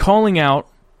Jennifer Wright calling out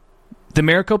the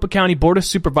Maricopa County Board of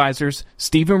Supervisors,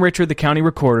 Stephen Richard, the county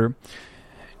recorder,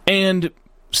 and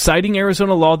citing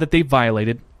Arizona law that they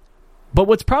violated. But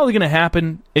what's probably going to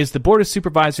happen is the Board of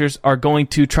Supervisors are going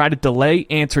to try to delay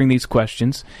answering these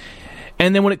questions.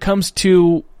 And then when it comes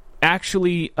to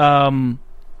actually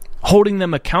holding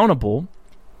them accountable,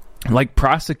 like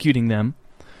prosecuting them,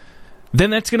 then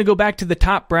that's going to go back to the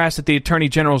top brass at the Attorney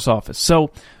General's office.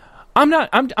 So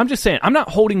I'm just saying, I'm not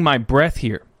holding my breath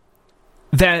here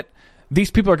that these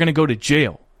people are going to go to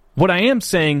jail. What I am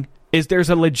saying is there's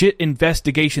a legit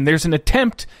investigation. There's an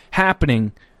attempt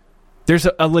happening. There's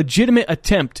a legitimate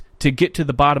attempt to get to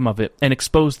the bottom of it and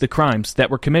expose the crimes that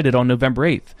were committed on November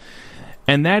 8th.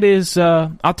 And that is,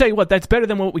 I'll tell you what, that's better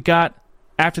than what we got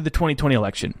after the 2020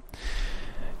 election.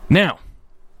 Now,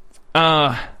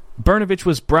 Brnovich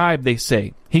was bribed, they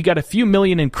say. He got a few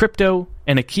million in crypto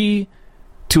and a key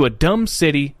to a dumb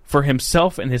city for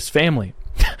himself and his family.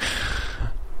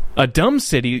 A dumb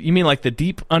city? You mean like the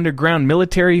deep underground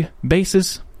military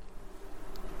bases?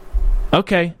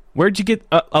 Okay. Where'd you get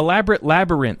elaborate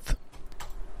labyrinth?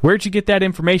 Where'd you get that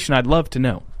information? I'd love to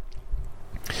know.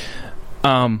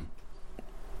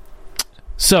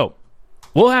 So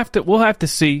we'll have to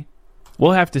see.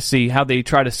 We'll have to see how they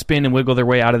try to spin and wiggle their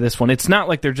way out of this one. It's not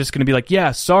like they're just going to be like,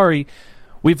 yeah, sorry,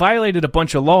 we violated a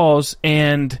bunch of laws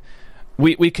and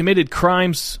we committed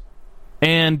crimes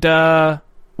and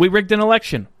we rigged an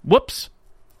election. Whoops.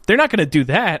 They're not going to do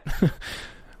that.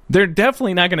 They're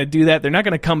definitely not going to do that. They're not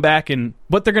going to come back, and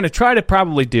what they're going to try to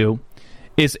probably do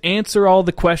is answer all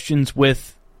the questions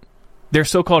with their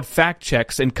so-called fact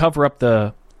checks and cover up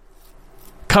their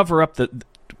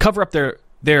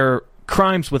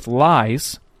crimes with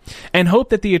lies, and hope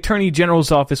that the Attorney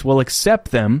General's office will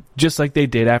accept them, just like they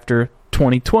did after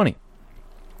 2020.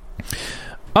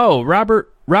 Oh, Robert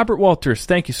Walters,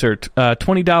 thank you, sir.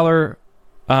 $20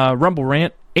 Rumble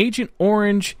rant. Agent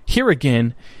Orange here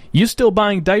again. You still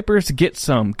buying diapers? Get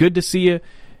some. Good to see you.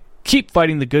 Keep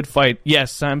fighting the good fight.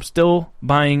 Yes, I'm still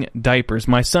buying diapers.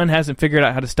 My son hasn't figured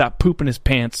out how to stop pooping his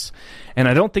pants, and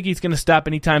I don't think he's going to stop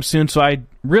anytime soon, so I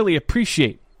really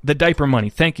appreciate the diaper money.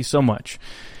 Thank you so much.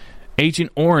 Agent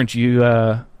Orange,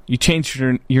 you changed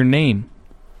your name.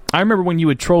 I remember when you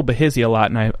would troll Bahizzy a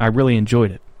lot, and I really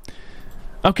enjoyed it.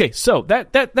 Okay, so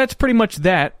that's pretty much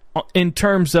that in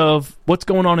terms of what's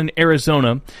going on in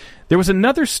Arizona. There was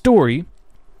another story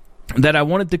that I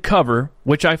wanted to cover,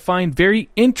 which I find very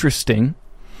interesting,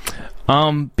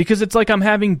 because it's like I'm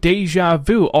having deja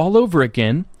vu all over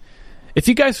again. If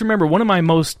you guys remember, one of my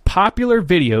most popular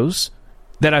videos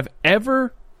that I've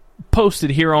ever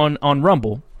posted here on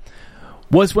Rumble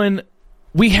was when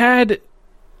we had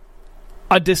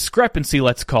a discrepancy,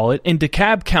 let's call it, in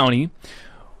DeKalb County,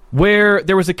 where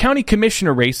there was a county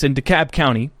commissioner race in DeKalb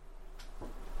County,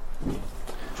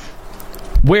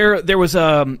 where there was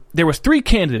three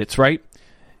candidates, right?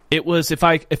 It was, if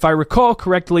I recall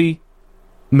correctly,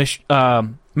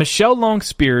 Michelle Long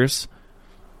Spears,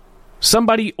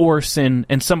 somebody Orson,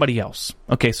 and somebody else.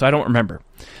 Okay, so I don't remember.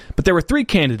 But there were three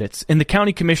candidates in the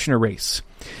county commissioner race.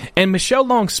 And Michelle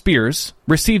Long Spears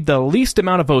received the least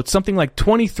amount of votes, something like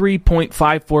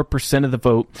 23.54% of the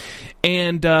vote.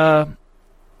 And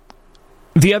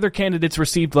the other candidates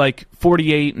received like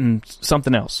 48 and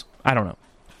something else. I don't know.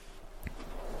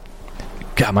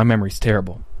 God, my memory's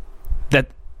terrible.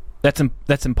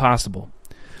 That's impossible.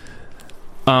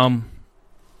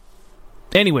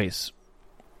 Anyways,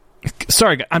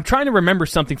 sorry, I'm trying to remember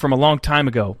something from a long time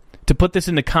ago to put this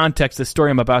into context, the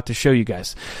story I'm about to show you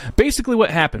guys. Basically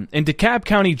what happened, in DeKalb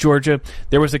County, Georgia,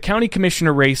 there was a county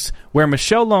commissioner race where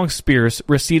Michelle Long Spears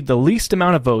received the least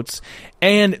amount of votes,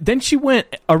 and then she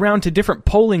went around to different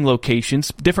polling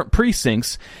locations, different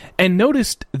precincts, and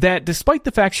noticed that despite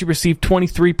the fact she received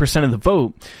 23% of the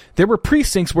vote, there were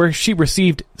precincts where she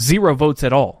received 0 votes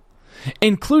at all,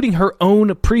 including her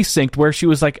own precinct where she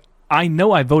was like, I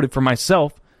know I voted for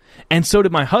myself, and so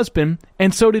did my husband,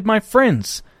 and so did my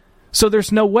friends. So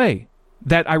there's no way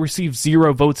that I received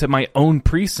 0 votes at my own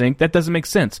precinct. That doesn't make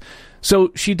sense.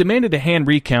 So she demanded a hand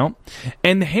recount,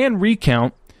 and the hand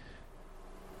recount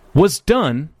was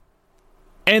done,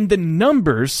 and the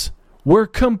numbers were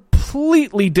completely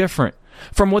completely different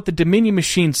from what the Dominion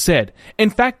machine said. In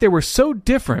fact, they were so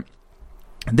different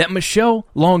that Michelle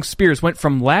Long Spears went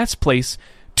from last place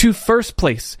to first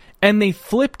place, and they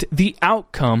flipped the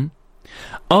outcome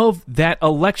of that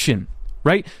election,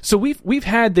 right? So we've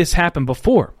had this happen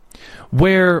before,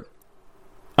 where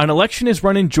an election is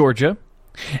run in Georgia,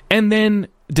 and then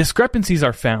discrepancies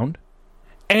are found,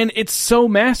 and it's so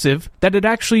massive that it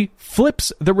actually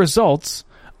flips the results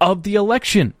of the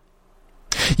election.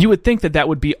 You would think that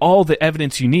would be all the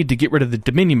evidence you need to get rid of the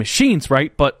Dominion machines,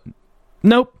 right? But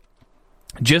nope.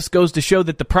 Just goes to show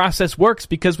that the process works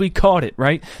because we caught it,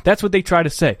 right? That's what they try to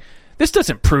say. This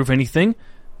doesn't prove anything.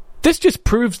 This just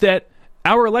proves that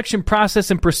our election process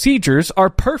and procedures are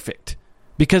perfect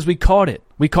because we caught it.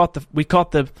 We caught the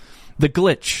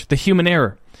glitch, the human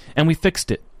error, and we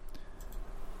fixed it.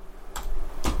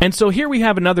 And so here we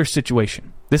have another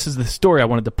situation. This is the story I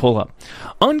wanted to pull up.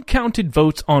 Uncounted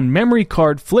votes on memory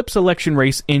card flips election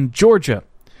race in Georgia.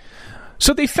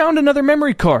 So they found another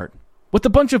memory card with a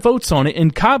bunch of votes on it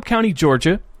in Cobb County,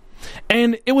 Georgia,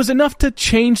 and it was enough to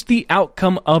change the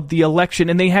outcome of the election,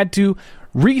 and they had to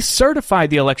recertify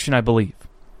the election, I believe.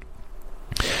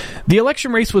 The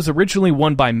election race was originally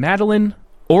won by Madeline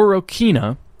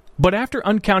Orokina, but after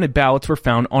uncounted ballots were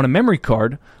found on a memory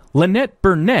card, Lynette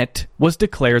Burnett was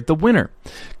declared the winner.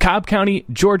 Cobb County,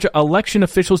 Georgia election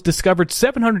officials discovered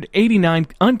 789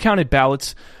 uncounted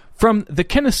ballots from the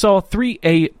Kennesaw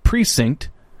 3A precinct,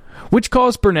 which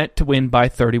caused Burnett to win by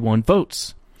 31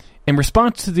 votes. In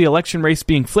response to the election race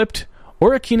being flipped,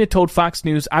 Orokina told Fox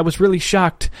News, "I was really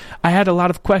shocked. I had a lot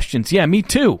of questions." Yeah, me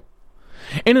too.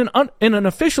 In an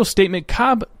official statement,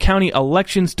 Cobb County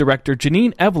Elections Director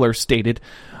Janine Evler stated,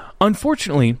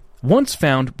 "Unfortunately, once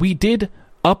found, we did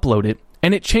upload it,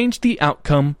 and it changed the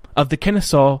outcome of the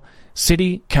Kennesaw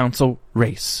City Council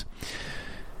race."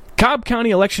 Cobb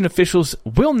County election officials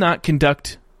will not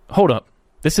conduct... Hold up.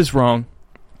 This is wrong.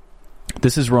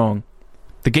 This is wrong.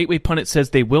 The Gateway Pundit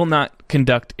says they will not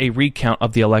conduct a recount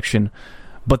of the election,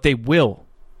 but they will.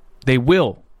 They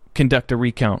will conduct a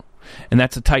recount. And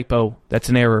that's a typo. That's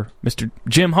an error. Mr.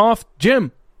 Jim Hoff,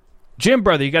 Jim,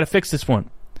 brother, you got to fix this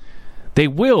one. They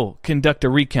will conduct a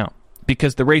recount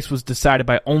because the race was decided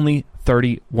by only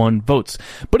 31 votes.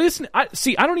 But I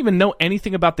don't even know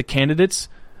anything about the candidates,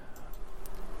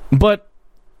 but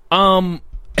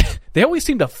they always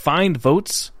seem to find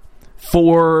votes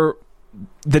for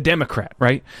the Democrat,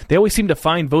 right? They always seem to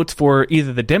find votes for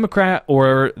either the Democrat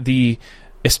or the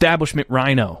establishment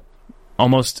rhino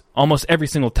almost every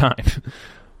single time.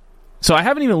 So I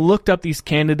haven't even looked up these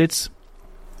candidates,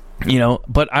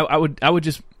 but I would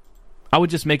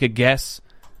just make a guess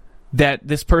that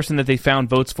this person that they found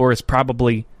votes for is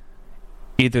probably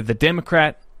either the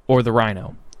Democrat or the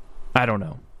rhino. I don't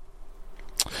know.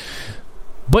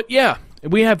 But yeah,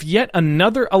 we have yet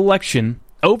another election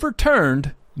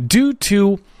overturned due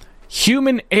to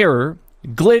human error,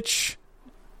 glitch,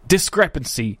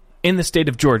 discrepancy in the state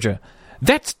of Georgia.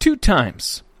 That's 2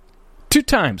 times. 2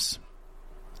 times.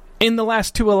 In the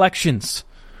last 2 elections.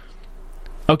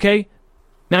 Okay?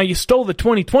 Now, you stole the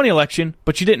 2020 election,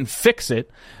 but you didn't fix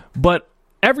it. But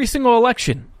every single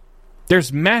election,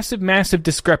 there's massive, massive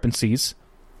discrepancies.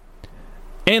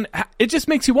 And it just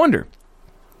makes you wonder,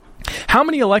 how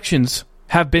many elections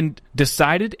have been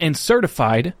decided and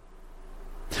certified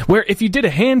where if you did a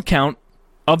hand count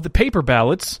of the paper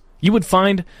ballots, you would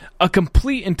find a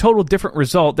complete and total different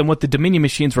result than what the Dominion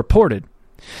machines reported?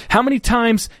 How many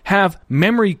times have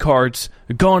memory cards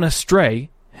gone astray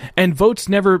and votes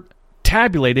never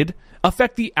tabulated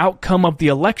affect the outcome of the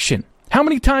election? How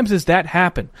many times has that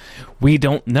happened? We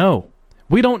don't know.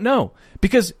 We don't know.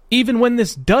 Because even when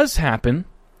this does happen,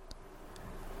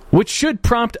 which should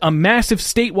prompt a massive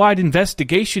statewide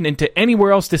investigation into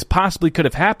anywhere else this possibly could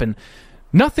have happened,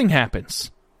 nothing happens.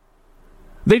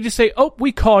 They just say, oh,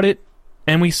 we caught it,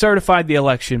 and we certified the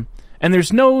election, and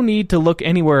there's no need to look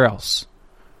anywhere else.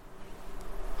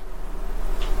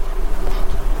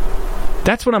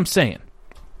 That's what I'm saying.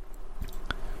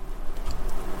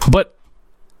 But,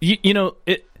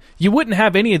 you wouldn't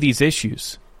have any of these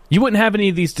issues. You wouldn't have any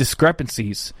of these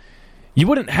discrepancies. You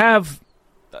wouldn't have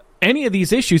any of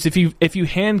these issues if you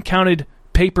hand counted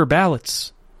paper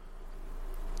ballots.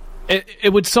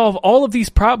 It would solve all of these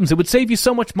problems. It would save you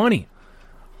so much money.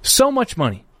 So much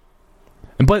money.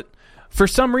 But for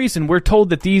some reason, we're told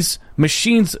that these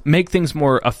machines make things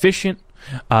more efficient.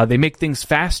 They make things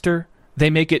faster.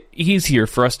 They make it easier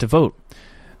for us to vote.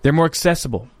 They're more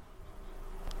accessible.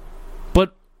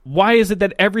 But why is it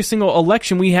that every single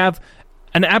election we have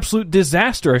an absolute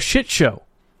disaster, a shit show?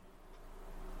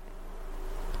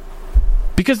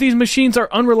 because these machines are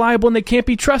unreliable and they can't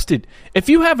be trusted. If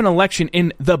you have an election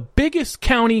in the biggest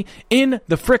county in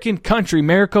the frickin' country,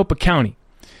 Maricopa County,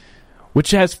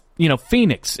 which has,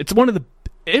 Phoenix, it's one of the,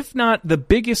 if not the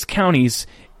biggest counties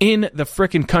in the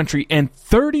frickin' country, and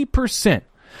 30%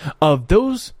 of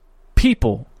those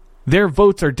people, their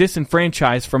votes are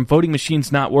disenfranchised from voting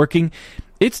machines not working,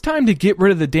 it's time to get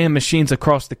rid of the damn machines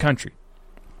across the country.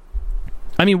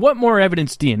 I mean, what more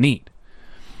evidence do you need?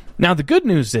 Now, the good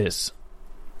news is,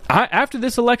 after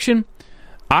this election,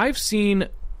 I've seen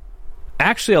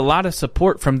actually a lot of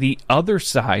support from the other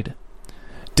side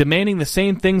demanding the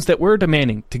same things that we're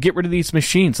demanding to get rid of these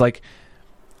machines. Like,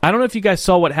 I don't know if you guys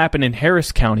saw what happened in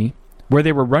Harris County, where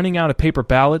they were running out of paper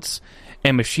ballots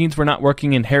and machines were not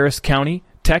working in Harris County,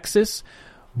 Texas,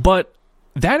 but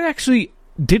that actually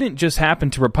didn't just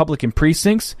happen to Republican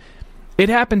precincts. It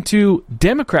happened to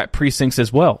Democrat precincts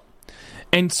as well.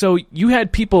 And so you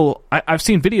had people, I've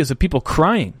seen videos of people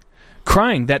crying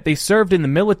that they served in the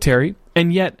military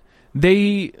and yet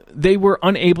they were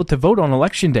unable to vote on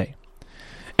Election Day.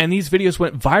 And these videos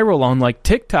went viral on like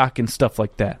TikTok and stuff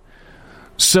like that.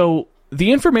 So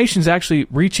the information is actually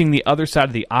reaching the other side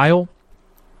of the aisle,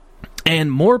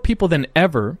 and more people than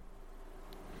ever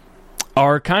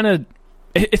are kind of,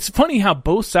 it's funny how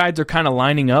both sides are kind of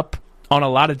lining up on a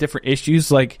lot of different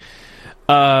issues. Like,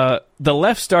 the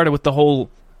left started with the whole,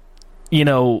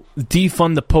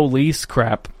 defund the police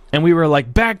crap. And we were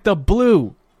like, back the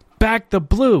blue.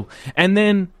 And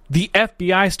then the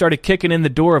FBI started kicking in the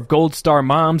door of Gold Star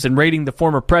moms and raiding the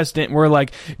former president. And we're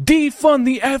like, defund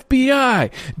the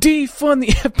FBI.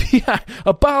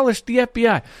 Abolish the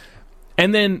FBI.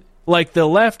 And then, like, the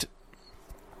left,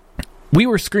 we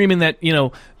were screaming that,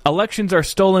 elections are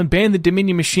stolen, ban the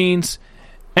Dominion machines.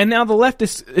 And now the left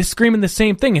is screaming the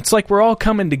same thing. It's like we're all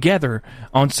coming together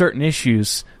on certain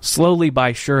issues, slowly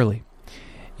by surely.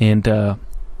 And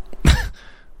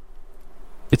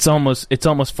it's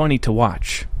almost funny to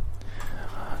watch.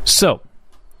 So,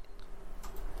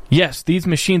 yes, these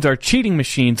machines are cheating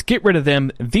machines. Get rid of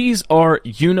them. These are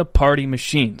uniparty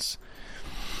machines.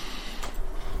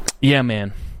 Yeah,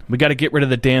 man. We got to get rid of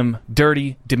the damn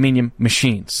dirty Dominion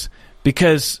machines.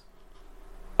 Because,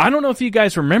 I don't know if you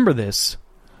guys remember this,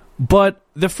 but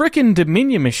the frickin'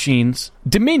 Dominion machines,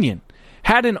 Dominion,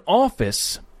 had an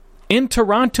office in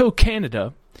Toronto,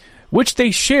 Canada, which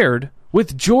they shared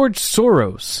with George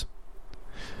Soros.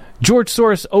 George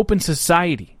Soros Open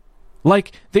Society.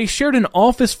 Like, they shared an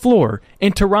office floor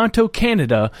in Toronto,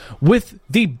 Canada, with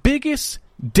the biggest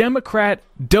Democrat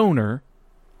donor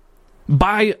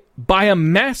by a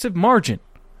massive margin.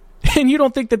 And you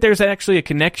don't think that there's actually a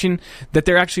connection, that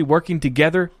they're actually working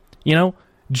together?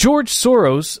 George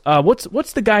Soros,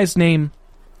 what's the guy's name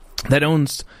that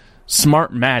owns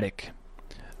Smartmatic?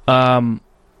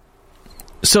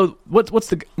 So what's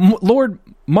the Lord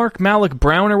Mark Malloch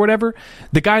Brown or whatever?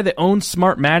 The guy that owns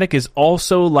Smartmatic is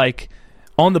also like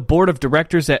on the board of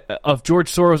directors of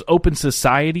George Soros Open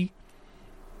Society.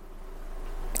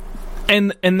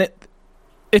 And that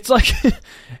it's like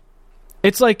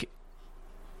it's like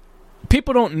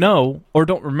people don't know or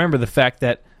don't remember the fact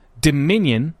that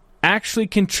Dominion actually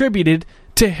contributed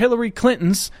to Hillary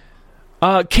Clinton's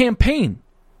campaign.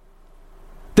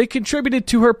 They contributed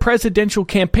to her presidential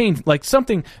campaign, like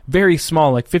something very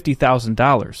small, like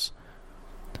 $50,000.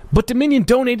 But Dominion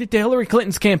donated to Hillary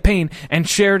Clinton's campaign and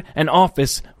shared an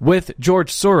office with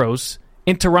George Soros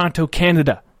in Toronto,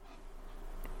 Canada.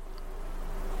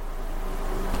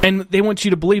 And they want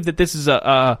you to believe that this is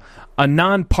a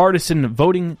nonpartisan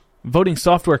voting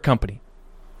software company.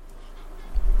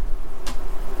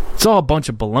 It's all a bunch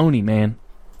of baloney, man.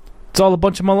 It's all a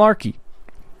bunch of malarkey.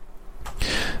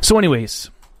 So anyways,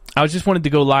 I just wanted to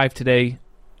go live today.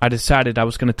 I decided I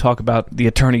was going to talk about the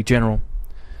Attorney General.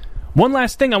 One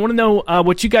last thing, I want to know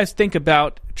what you guys think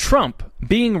about Trump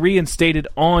being reinstated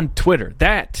on Twitter.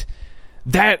 That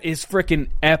is freaking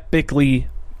epically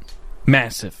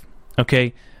massive,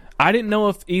 okay? I didn't know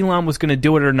if Elon was going to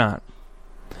do it or not.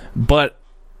 But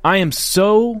I am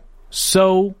so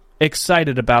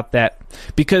excited about that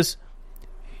because,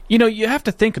 you have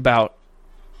to think about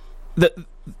the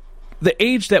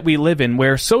age that we live in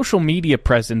where social media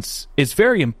presence is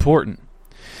very important.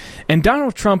 And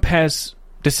Donald Trump has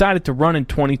decided to run in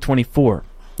 2024.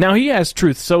 Now, he has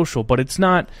Truth Social, but it's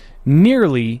not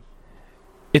nearly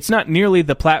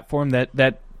the platform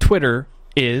that Twitter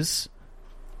is,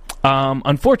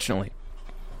 unfortunately.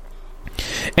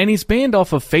 And he's banned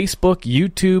off of Facebook,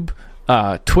 YouTube,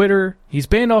 Twitter. He's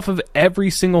banned off of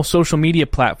every single social media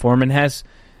platform and has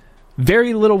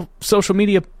very little social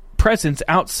media presence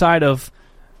outside of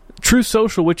Truth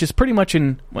Social, which is pretty much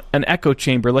an echo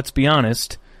chamber, let's be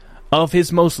honest. of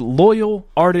his most loyal,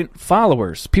 ardent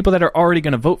followers, people that are already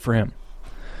going to vote for him.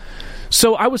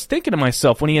 So I was thinking to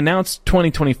myself, when he announced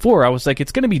 2024, I was like,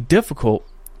 it's going to be difficult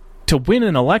to win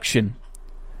an election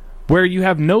where you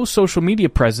have no social media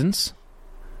presence.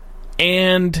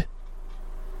 And,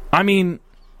 I mean,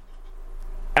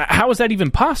 how is that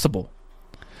even possible?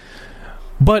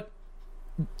 But,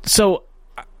 so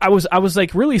I was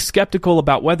like really skeptical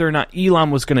about whether or not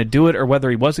Elon was going to do it or whether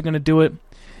he wasn't going to do it.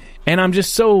 And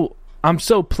I'm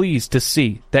so pleased to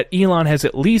see that Elon has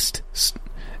at least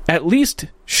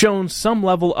shown some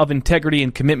level of integrity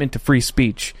and commitment to free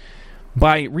speech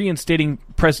by reinstating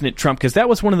President Trump, because that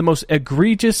was one of the most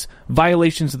egregious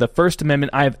violations of the First Amendment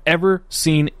I have ever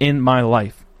seen in my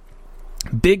life.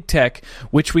 Big tech,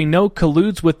 which we know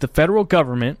colludes with the federal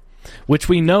government, which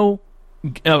we know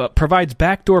provides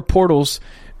backdoor portals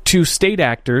to state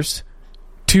actors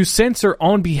to censor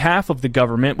on behalf of the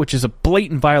government, which is a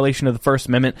blatant violation of the First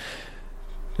Amendment.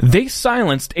 They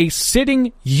silenced a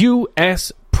sitting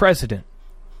U.S. president.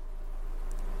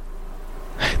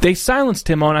 They silenced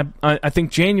him on, I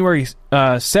think, January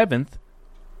 7th,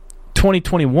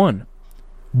 2021,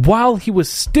 while he was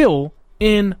still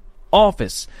in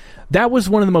office. That was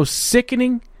one of the most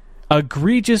sickening,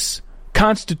 egregious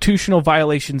constitutional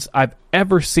violations I've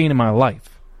ever seen in my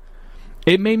life.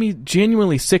 It made me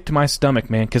genuinely sick to my stomach,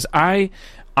 man, because I'm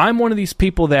one of these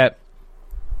people that,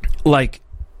 like,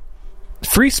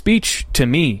 free speech to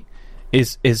me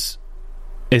is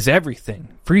everything.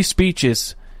 Free speech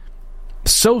is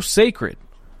so sacred,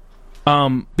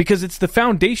 because it's the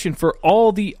foundation for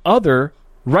all the other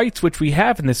rights which we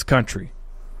have in this country.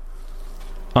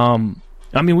 I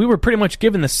mean, we were pretty much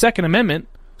given the Second Amendment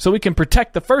so we can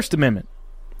protect the First Amendment.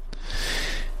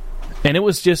 And it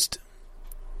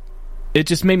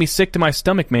just made me sick to my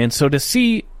stomach, man. So to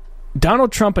see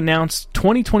Donald Trump announce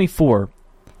 2024,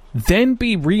 then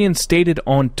be reinstated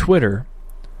on Twitter,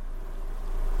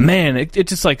 man, it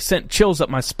just like sent chills up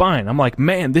my spine. I'm like,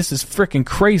 man, this is freaking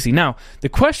crazy. Now, the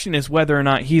question is whether or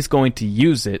not he's going to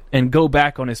use it and go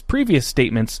back on his previous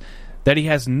statements that he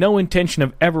has no intention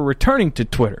of ever returning to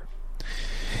Twitter.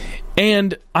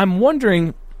 And I'm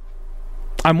wondering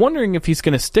if he's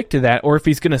going to stick to that, or if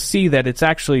he's going to see that it's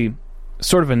actually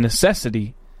sort of a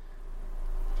necessity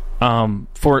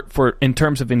for in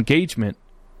terms of engagement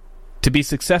to be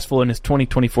successful in his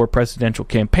 2024 presidential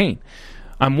campaign.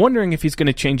 I'm wondering if he's going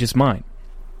to change his mind.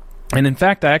 And in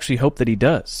fact, I actually hope that he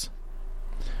does.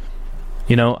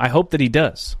 You know, I hope that he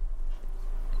does.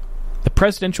 The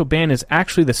presidential ban is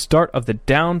actually the start of the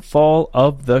downfall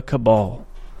of the cabal.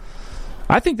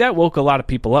 I think that woke a lot of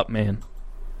people up, man.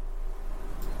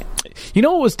 You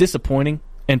know what was disappointing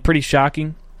and pretty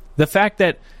shocking? The fact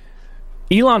that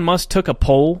Elon Musk took a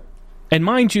poll, and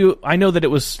mind you, I know that it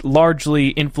was largely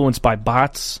influenced by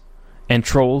bots and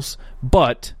trolls,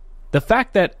 but the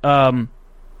fact that 48%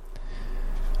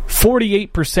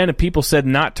 of people said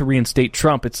not to reinstate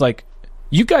Trump, it's like,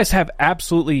 you guys have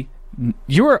absolutely,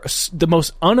 you're the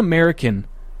most un-American,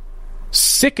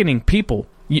 sickening people.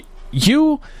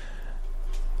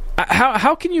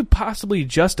 How can you possibly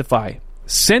justify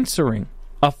censoring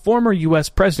a former U.S.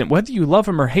 president, whether you love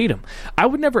him or hate him? I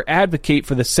would never advocate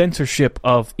for the censorship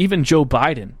of even Joe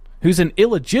Biden, who's an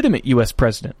illegitimate U.S.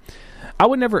 president. I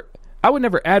would never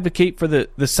advocate for the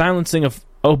silencing of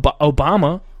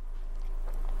Obama,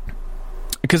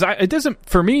 because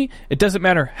it doesn't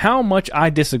matter how much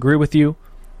I disagree with you.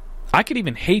 I could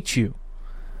even hate you,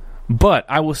 but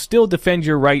I will still defend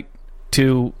your right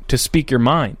to speak your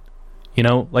mind. You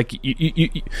know, like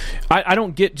I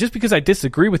don't get, just because I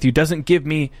disagree with you doesn't give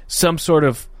me some sort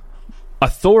of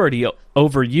authority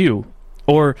over you,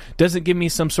 or doesn't give me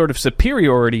some sort of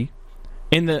superiority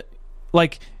in the,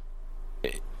 like,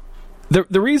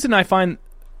 the reason I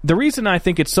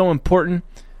think it's so important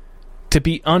to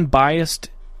be unbiased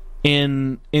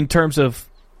in terms of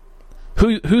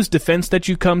whose defense that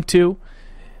you come to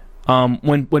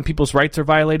when people's rights are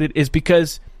violated is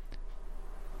because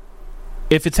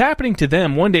if it's happening to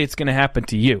them, one day it's going to happen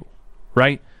to you,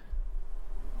 right?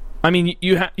 I mean,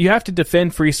 you have to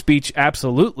defend free speech,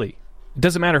 absolutely. It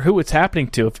doesn't matter who it's happening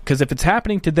to, because if it's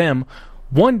happening to them,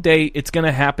 one day it's going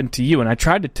to happen to you. And I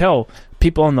tried to tell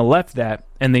people on the left that,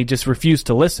 and they just refuse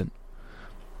to listen.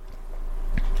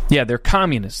 Yeah, they're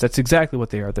communists. That's exactly what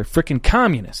they are. They're freaking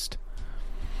communist.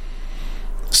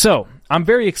 So, I'm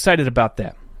very excited about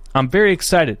that. I'm very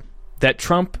excited that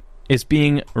Trump is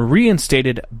being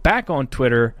reinstated back on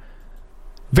Twitter.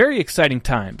 Very exciting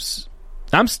times.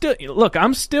 I am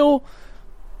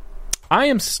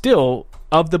still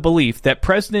of the belief that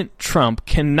President Trump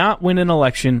cannot win an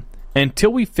election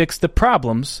until we fix the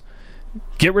problems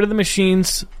get rid of the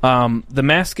machines, the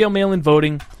mass scale mail-in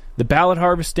voting, the ballot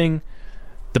harvesting,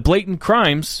 the blatant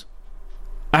crimes.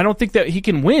 I don't think that he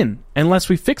can win unless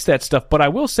we fix that stuff. But I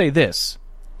will say this.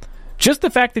 Just the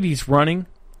fact that he's running,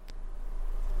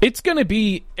 it's gonna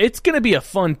be a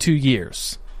fun 2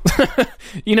 years.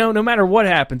 No matter what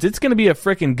happens, it's gonna be a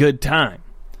freaking good time.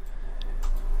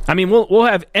 I mean, we'll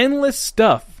have endless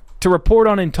stuff to report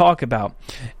on and talk about.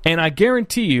 And I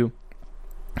guarantee you,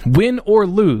 win or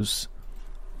lose,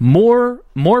 more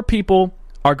people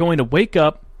are going to wake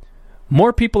up.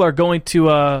 More people are going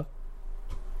to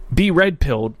be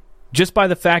red-pilled just by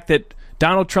the fact that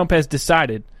Donald Trump has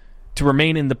decided to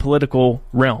remain in the political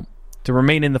realm, to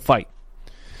remain in the fight.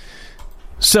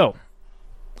 So,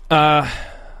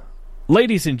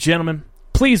 ladies and gentlemen,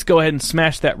 please go ahead and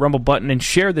smash that Rumble button and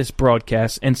share this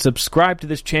broadcast and subscribe to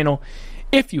this channel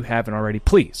if you haven't already.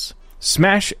 Please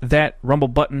smash that Rumble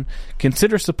button.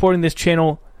 Consider supporting this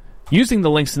channel using the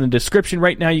links in the description.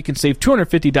 Right now, you can save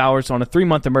 $250 on a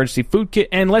 3-month emergency food kit.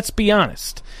 And let's be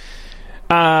honest,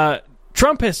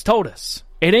 Trump has told us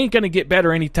it ain't going to get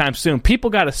better anytime soon. People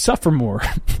got to suffer more.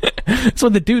 That's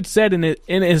what the dude said in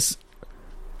his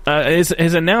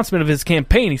announcement of his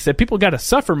campaign. He said people got to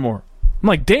suffer more. I'm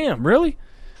like, damn, really?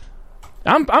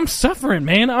 I'm suffering,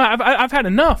 man. I've had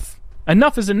enough.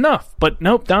 Enough is enough. But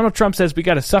nope, Donald Trump says we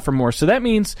got to suffer more. So that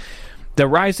means the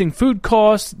rising food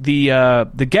costs,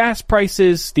 the gas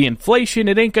prices, the inflation,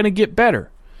 it ain't going to get better.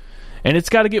 And it's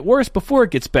got to get worse before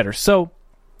it gets better. So,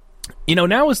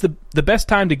 now is the best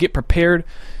time to get prepared,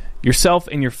 yourself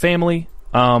and your family.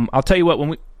 I'll tell you what, when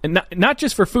we not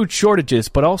just for food shortages,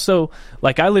 but also,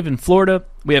 like, I live in Florida,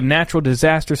 we have natural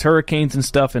disasters, hurricanes and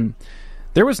stuff, and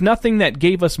there was nothing that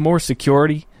gave us more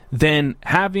security than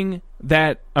having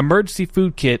that emergency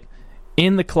food kit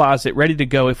in the closet ready to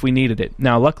go if we needed it.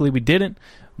 Now, luckily we didn't,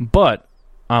 but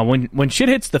when shit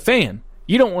hits the fan,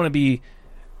 you don't want to be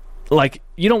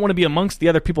amongst the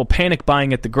other people panic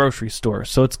buying at the grocery store.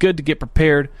 So it's good to get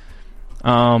prepared.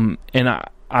 And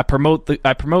I promote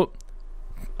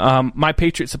My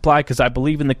Patriot Supply because I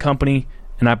believe in the company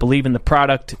and I believe in the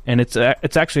product, and it's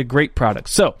actually a great product.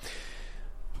 So,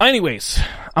 anyways,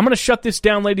 I'm going to shut this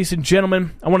down, ladies and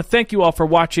gentlemen. I want to thank you all for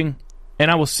watching, and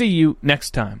I will see you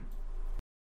next time.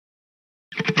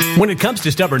 When it comes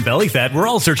to stubborn belly fat, we're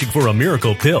all searching for a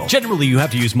miracle pill. Generally, you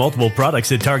have to use multiple products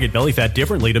that target belly fat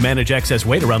differently to manage excess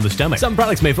weight around the stomach. Some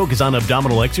products may focus on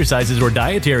abdominal exercises or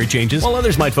dietary changes, while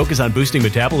others might focus on boosting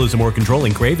metabolism or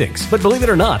controlling cravings. But believe it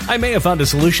or not, I may have found a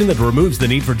solution that removes the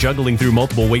need for juggling through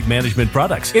multiple weight management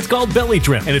products. It's called Belly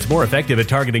Trim, and it's more effective at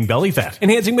targeting belly fat,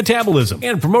 enhancing metabolism,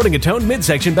 and promoting a toned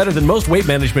midsection better than most weight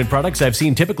management products I've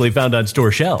seen typically found on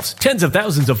store shelves. Tens of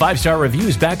thousands of 5-star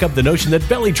reviews back up the notion that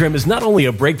Belly Trim is not only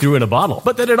a breakthrough in a bottle,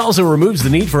 but that it also removes the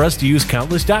need for us to use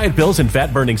countless diet pills and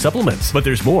fat-burning supplements. But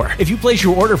there's more. If you place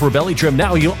your order for Belly Trim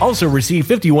now, you'll also receive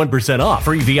 51% off,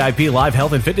 free VIP live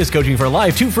health and fitness coaching for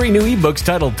life, 2 free new ebooks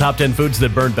titled Top 10 Foods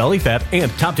That Burn Belly Fat and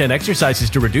Top 10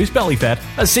 Exercises to Reduce Belly Fat,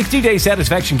 a 60-day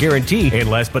satisfaction guarantee, and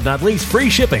last but not least,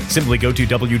 free shipping. Simply go to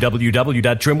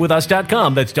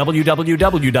www.trimwithus.com. That's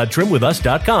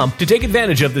www.trimwithus.com to take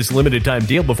advantage of this limited time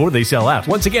deal before they sell out.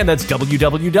 Once again, that's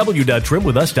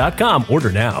www.trimwithus.com.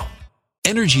 Order now.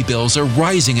 Energy bills are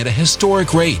rising at a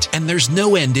historic rate, and there's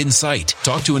no end in sight.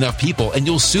 Talk to enough people, and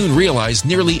you'll soon realize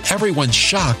nearly everyone's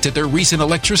shocked at their recent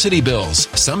electricity bills.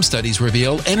 Some studies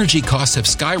reveal energy costs have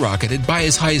skyrocketed by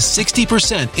as high as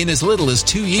 60% in as little as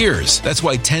 2 years. That's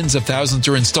why tens of thousands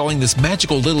are installing this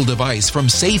magical little device from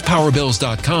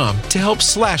SavePowerBills.com to help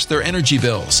slash their energy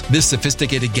bills. This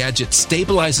sophisticated gadget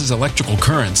stabilizes electrical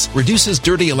currents, reduces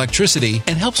dirty electricity,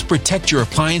 and helps protect your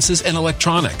appliances and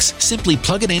electronics. Simply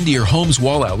plug it into your home's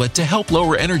wall outlet to help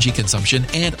lower energy consumption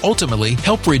and ultimately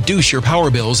help reduce your power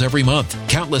bills every month.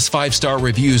 Countless 5-star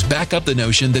reviews back up the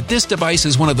notion that this device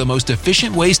is one of the most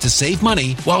efficient ways to save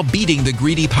money while beating the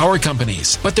greedy power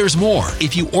companies. But there's more.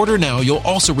 If you order now, you'll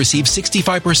also receive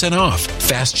 65% off,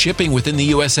 fast shipping within the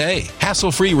USA,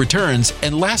 hassle-free returns,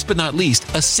 and last but not least,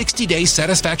 a 60-day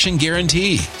satisfaction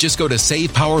guarantee. Just go to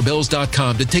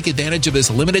SavePowerBills.com to take advantage of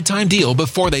this limited time deal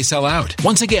before they sell out.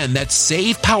 Once again, that's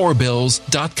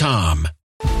SavePowerBills.com.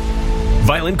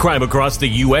 Violent crime across the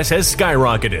U.S. has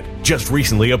skyrocketed. Just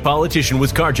recently, a politician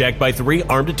was carjacked by 3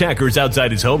 armed attackers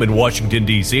outside his home in Washington,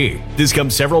 D.C. This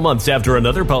comes several months after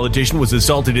another politician was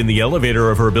assaulted in the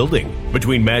elevator of her building.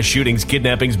 Between mass shootings,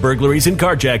 kidnappings, burglaries, and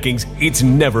carjackings, it's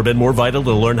never been more vital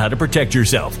to learn how to protect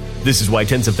yourself. This is why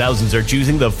tens of thousands are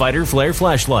choosing the Fighter Flare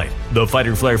flashlight. The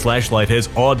Fighter Flare flashlight has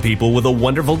awed people with a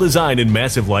wonderful design and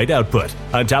massive light output.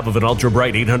 On top of an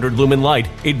ultra-bright 800 lumen light,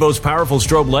 it boasts powerful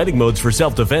strobe lighting modes for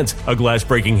self-defense, a glass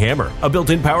glass-breaking hammer, a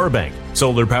built-in power bank,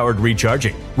 solar-powered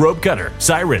recharging, rope cutter,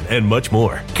 siren, and much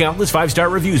more. Countless 5-star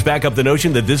reviews back up the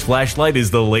notion that this flashlight is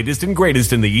the latest and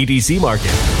greatest in the EDC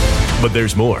market. But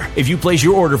there's more. If you place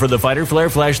your order for the Fighter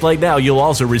Flare flashlight now, you'll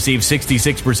also receive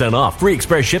 66% off, free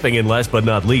express shipping, and last but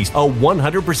not least, a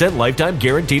 100% lifetime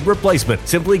guaranteed replacement.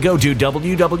 Simply go to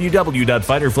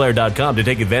www.fighterflare.com to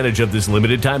take advantage of this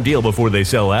limited time deal before they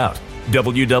sell out.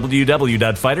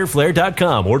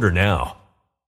 www.fighterflare.com. Order now.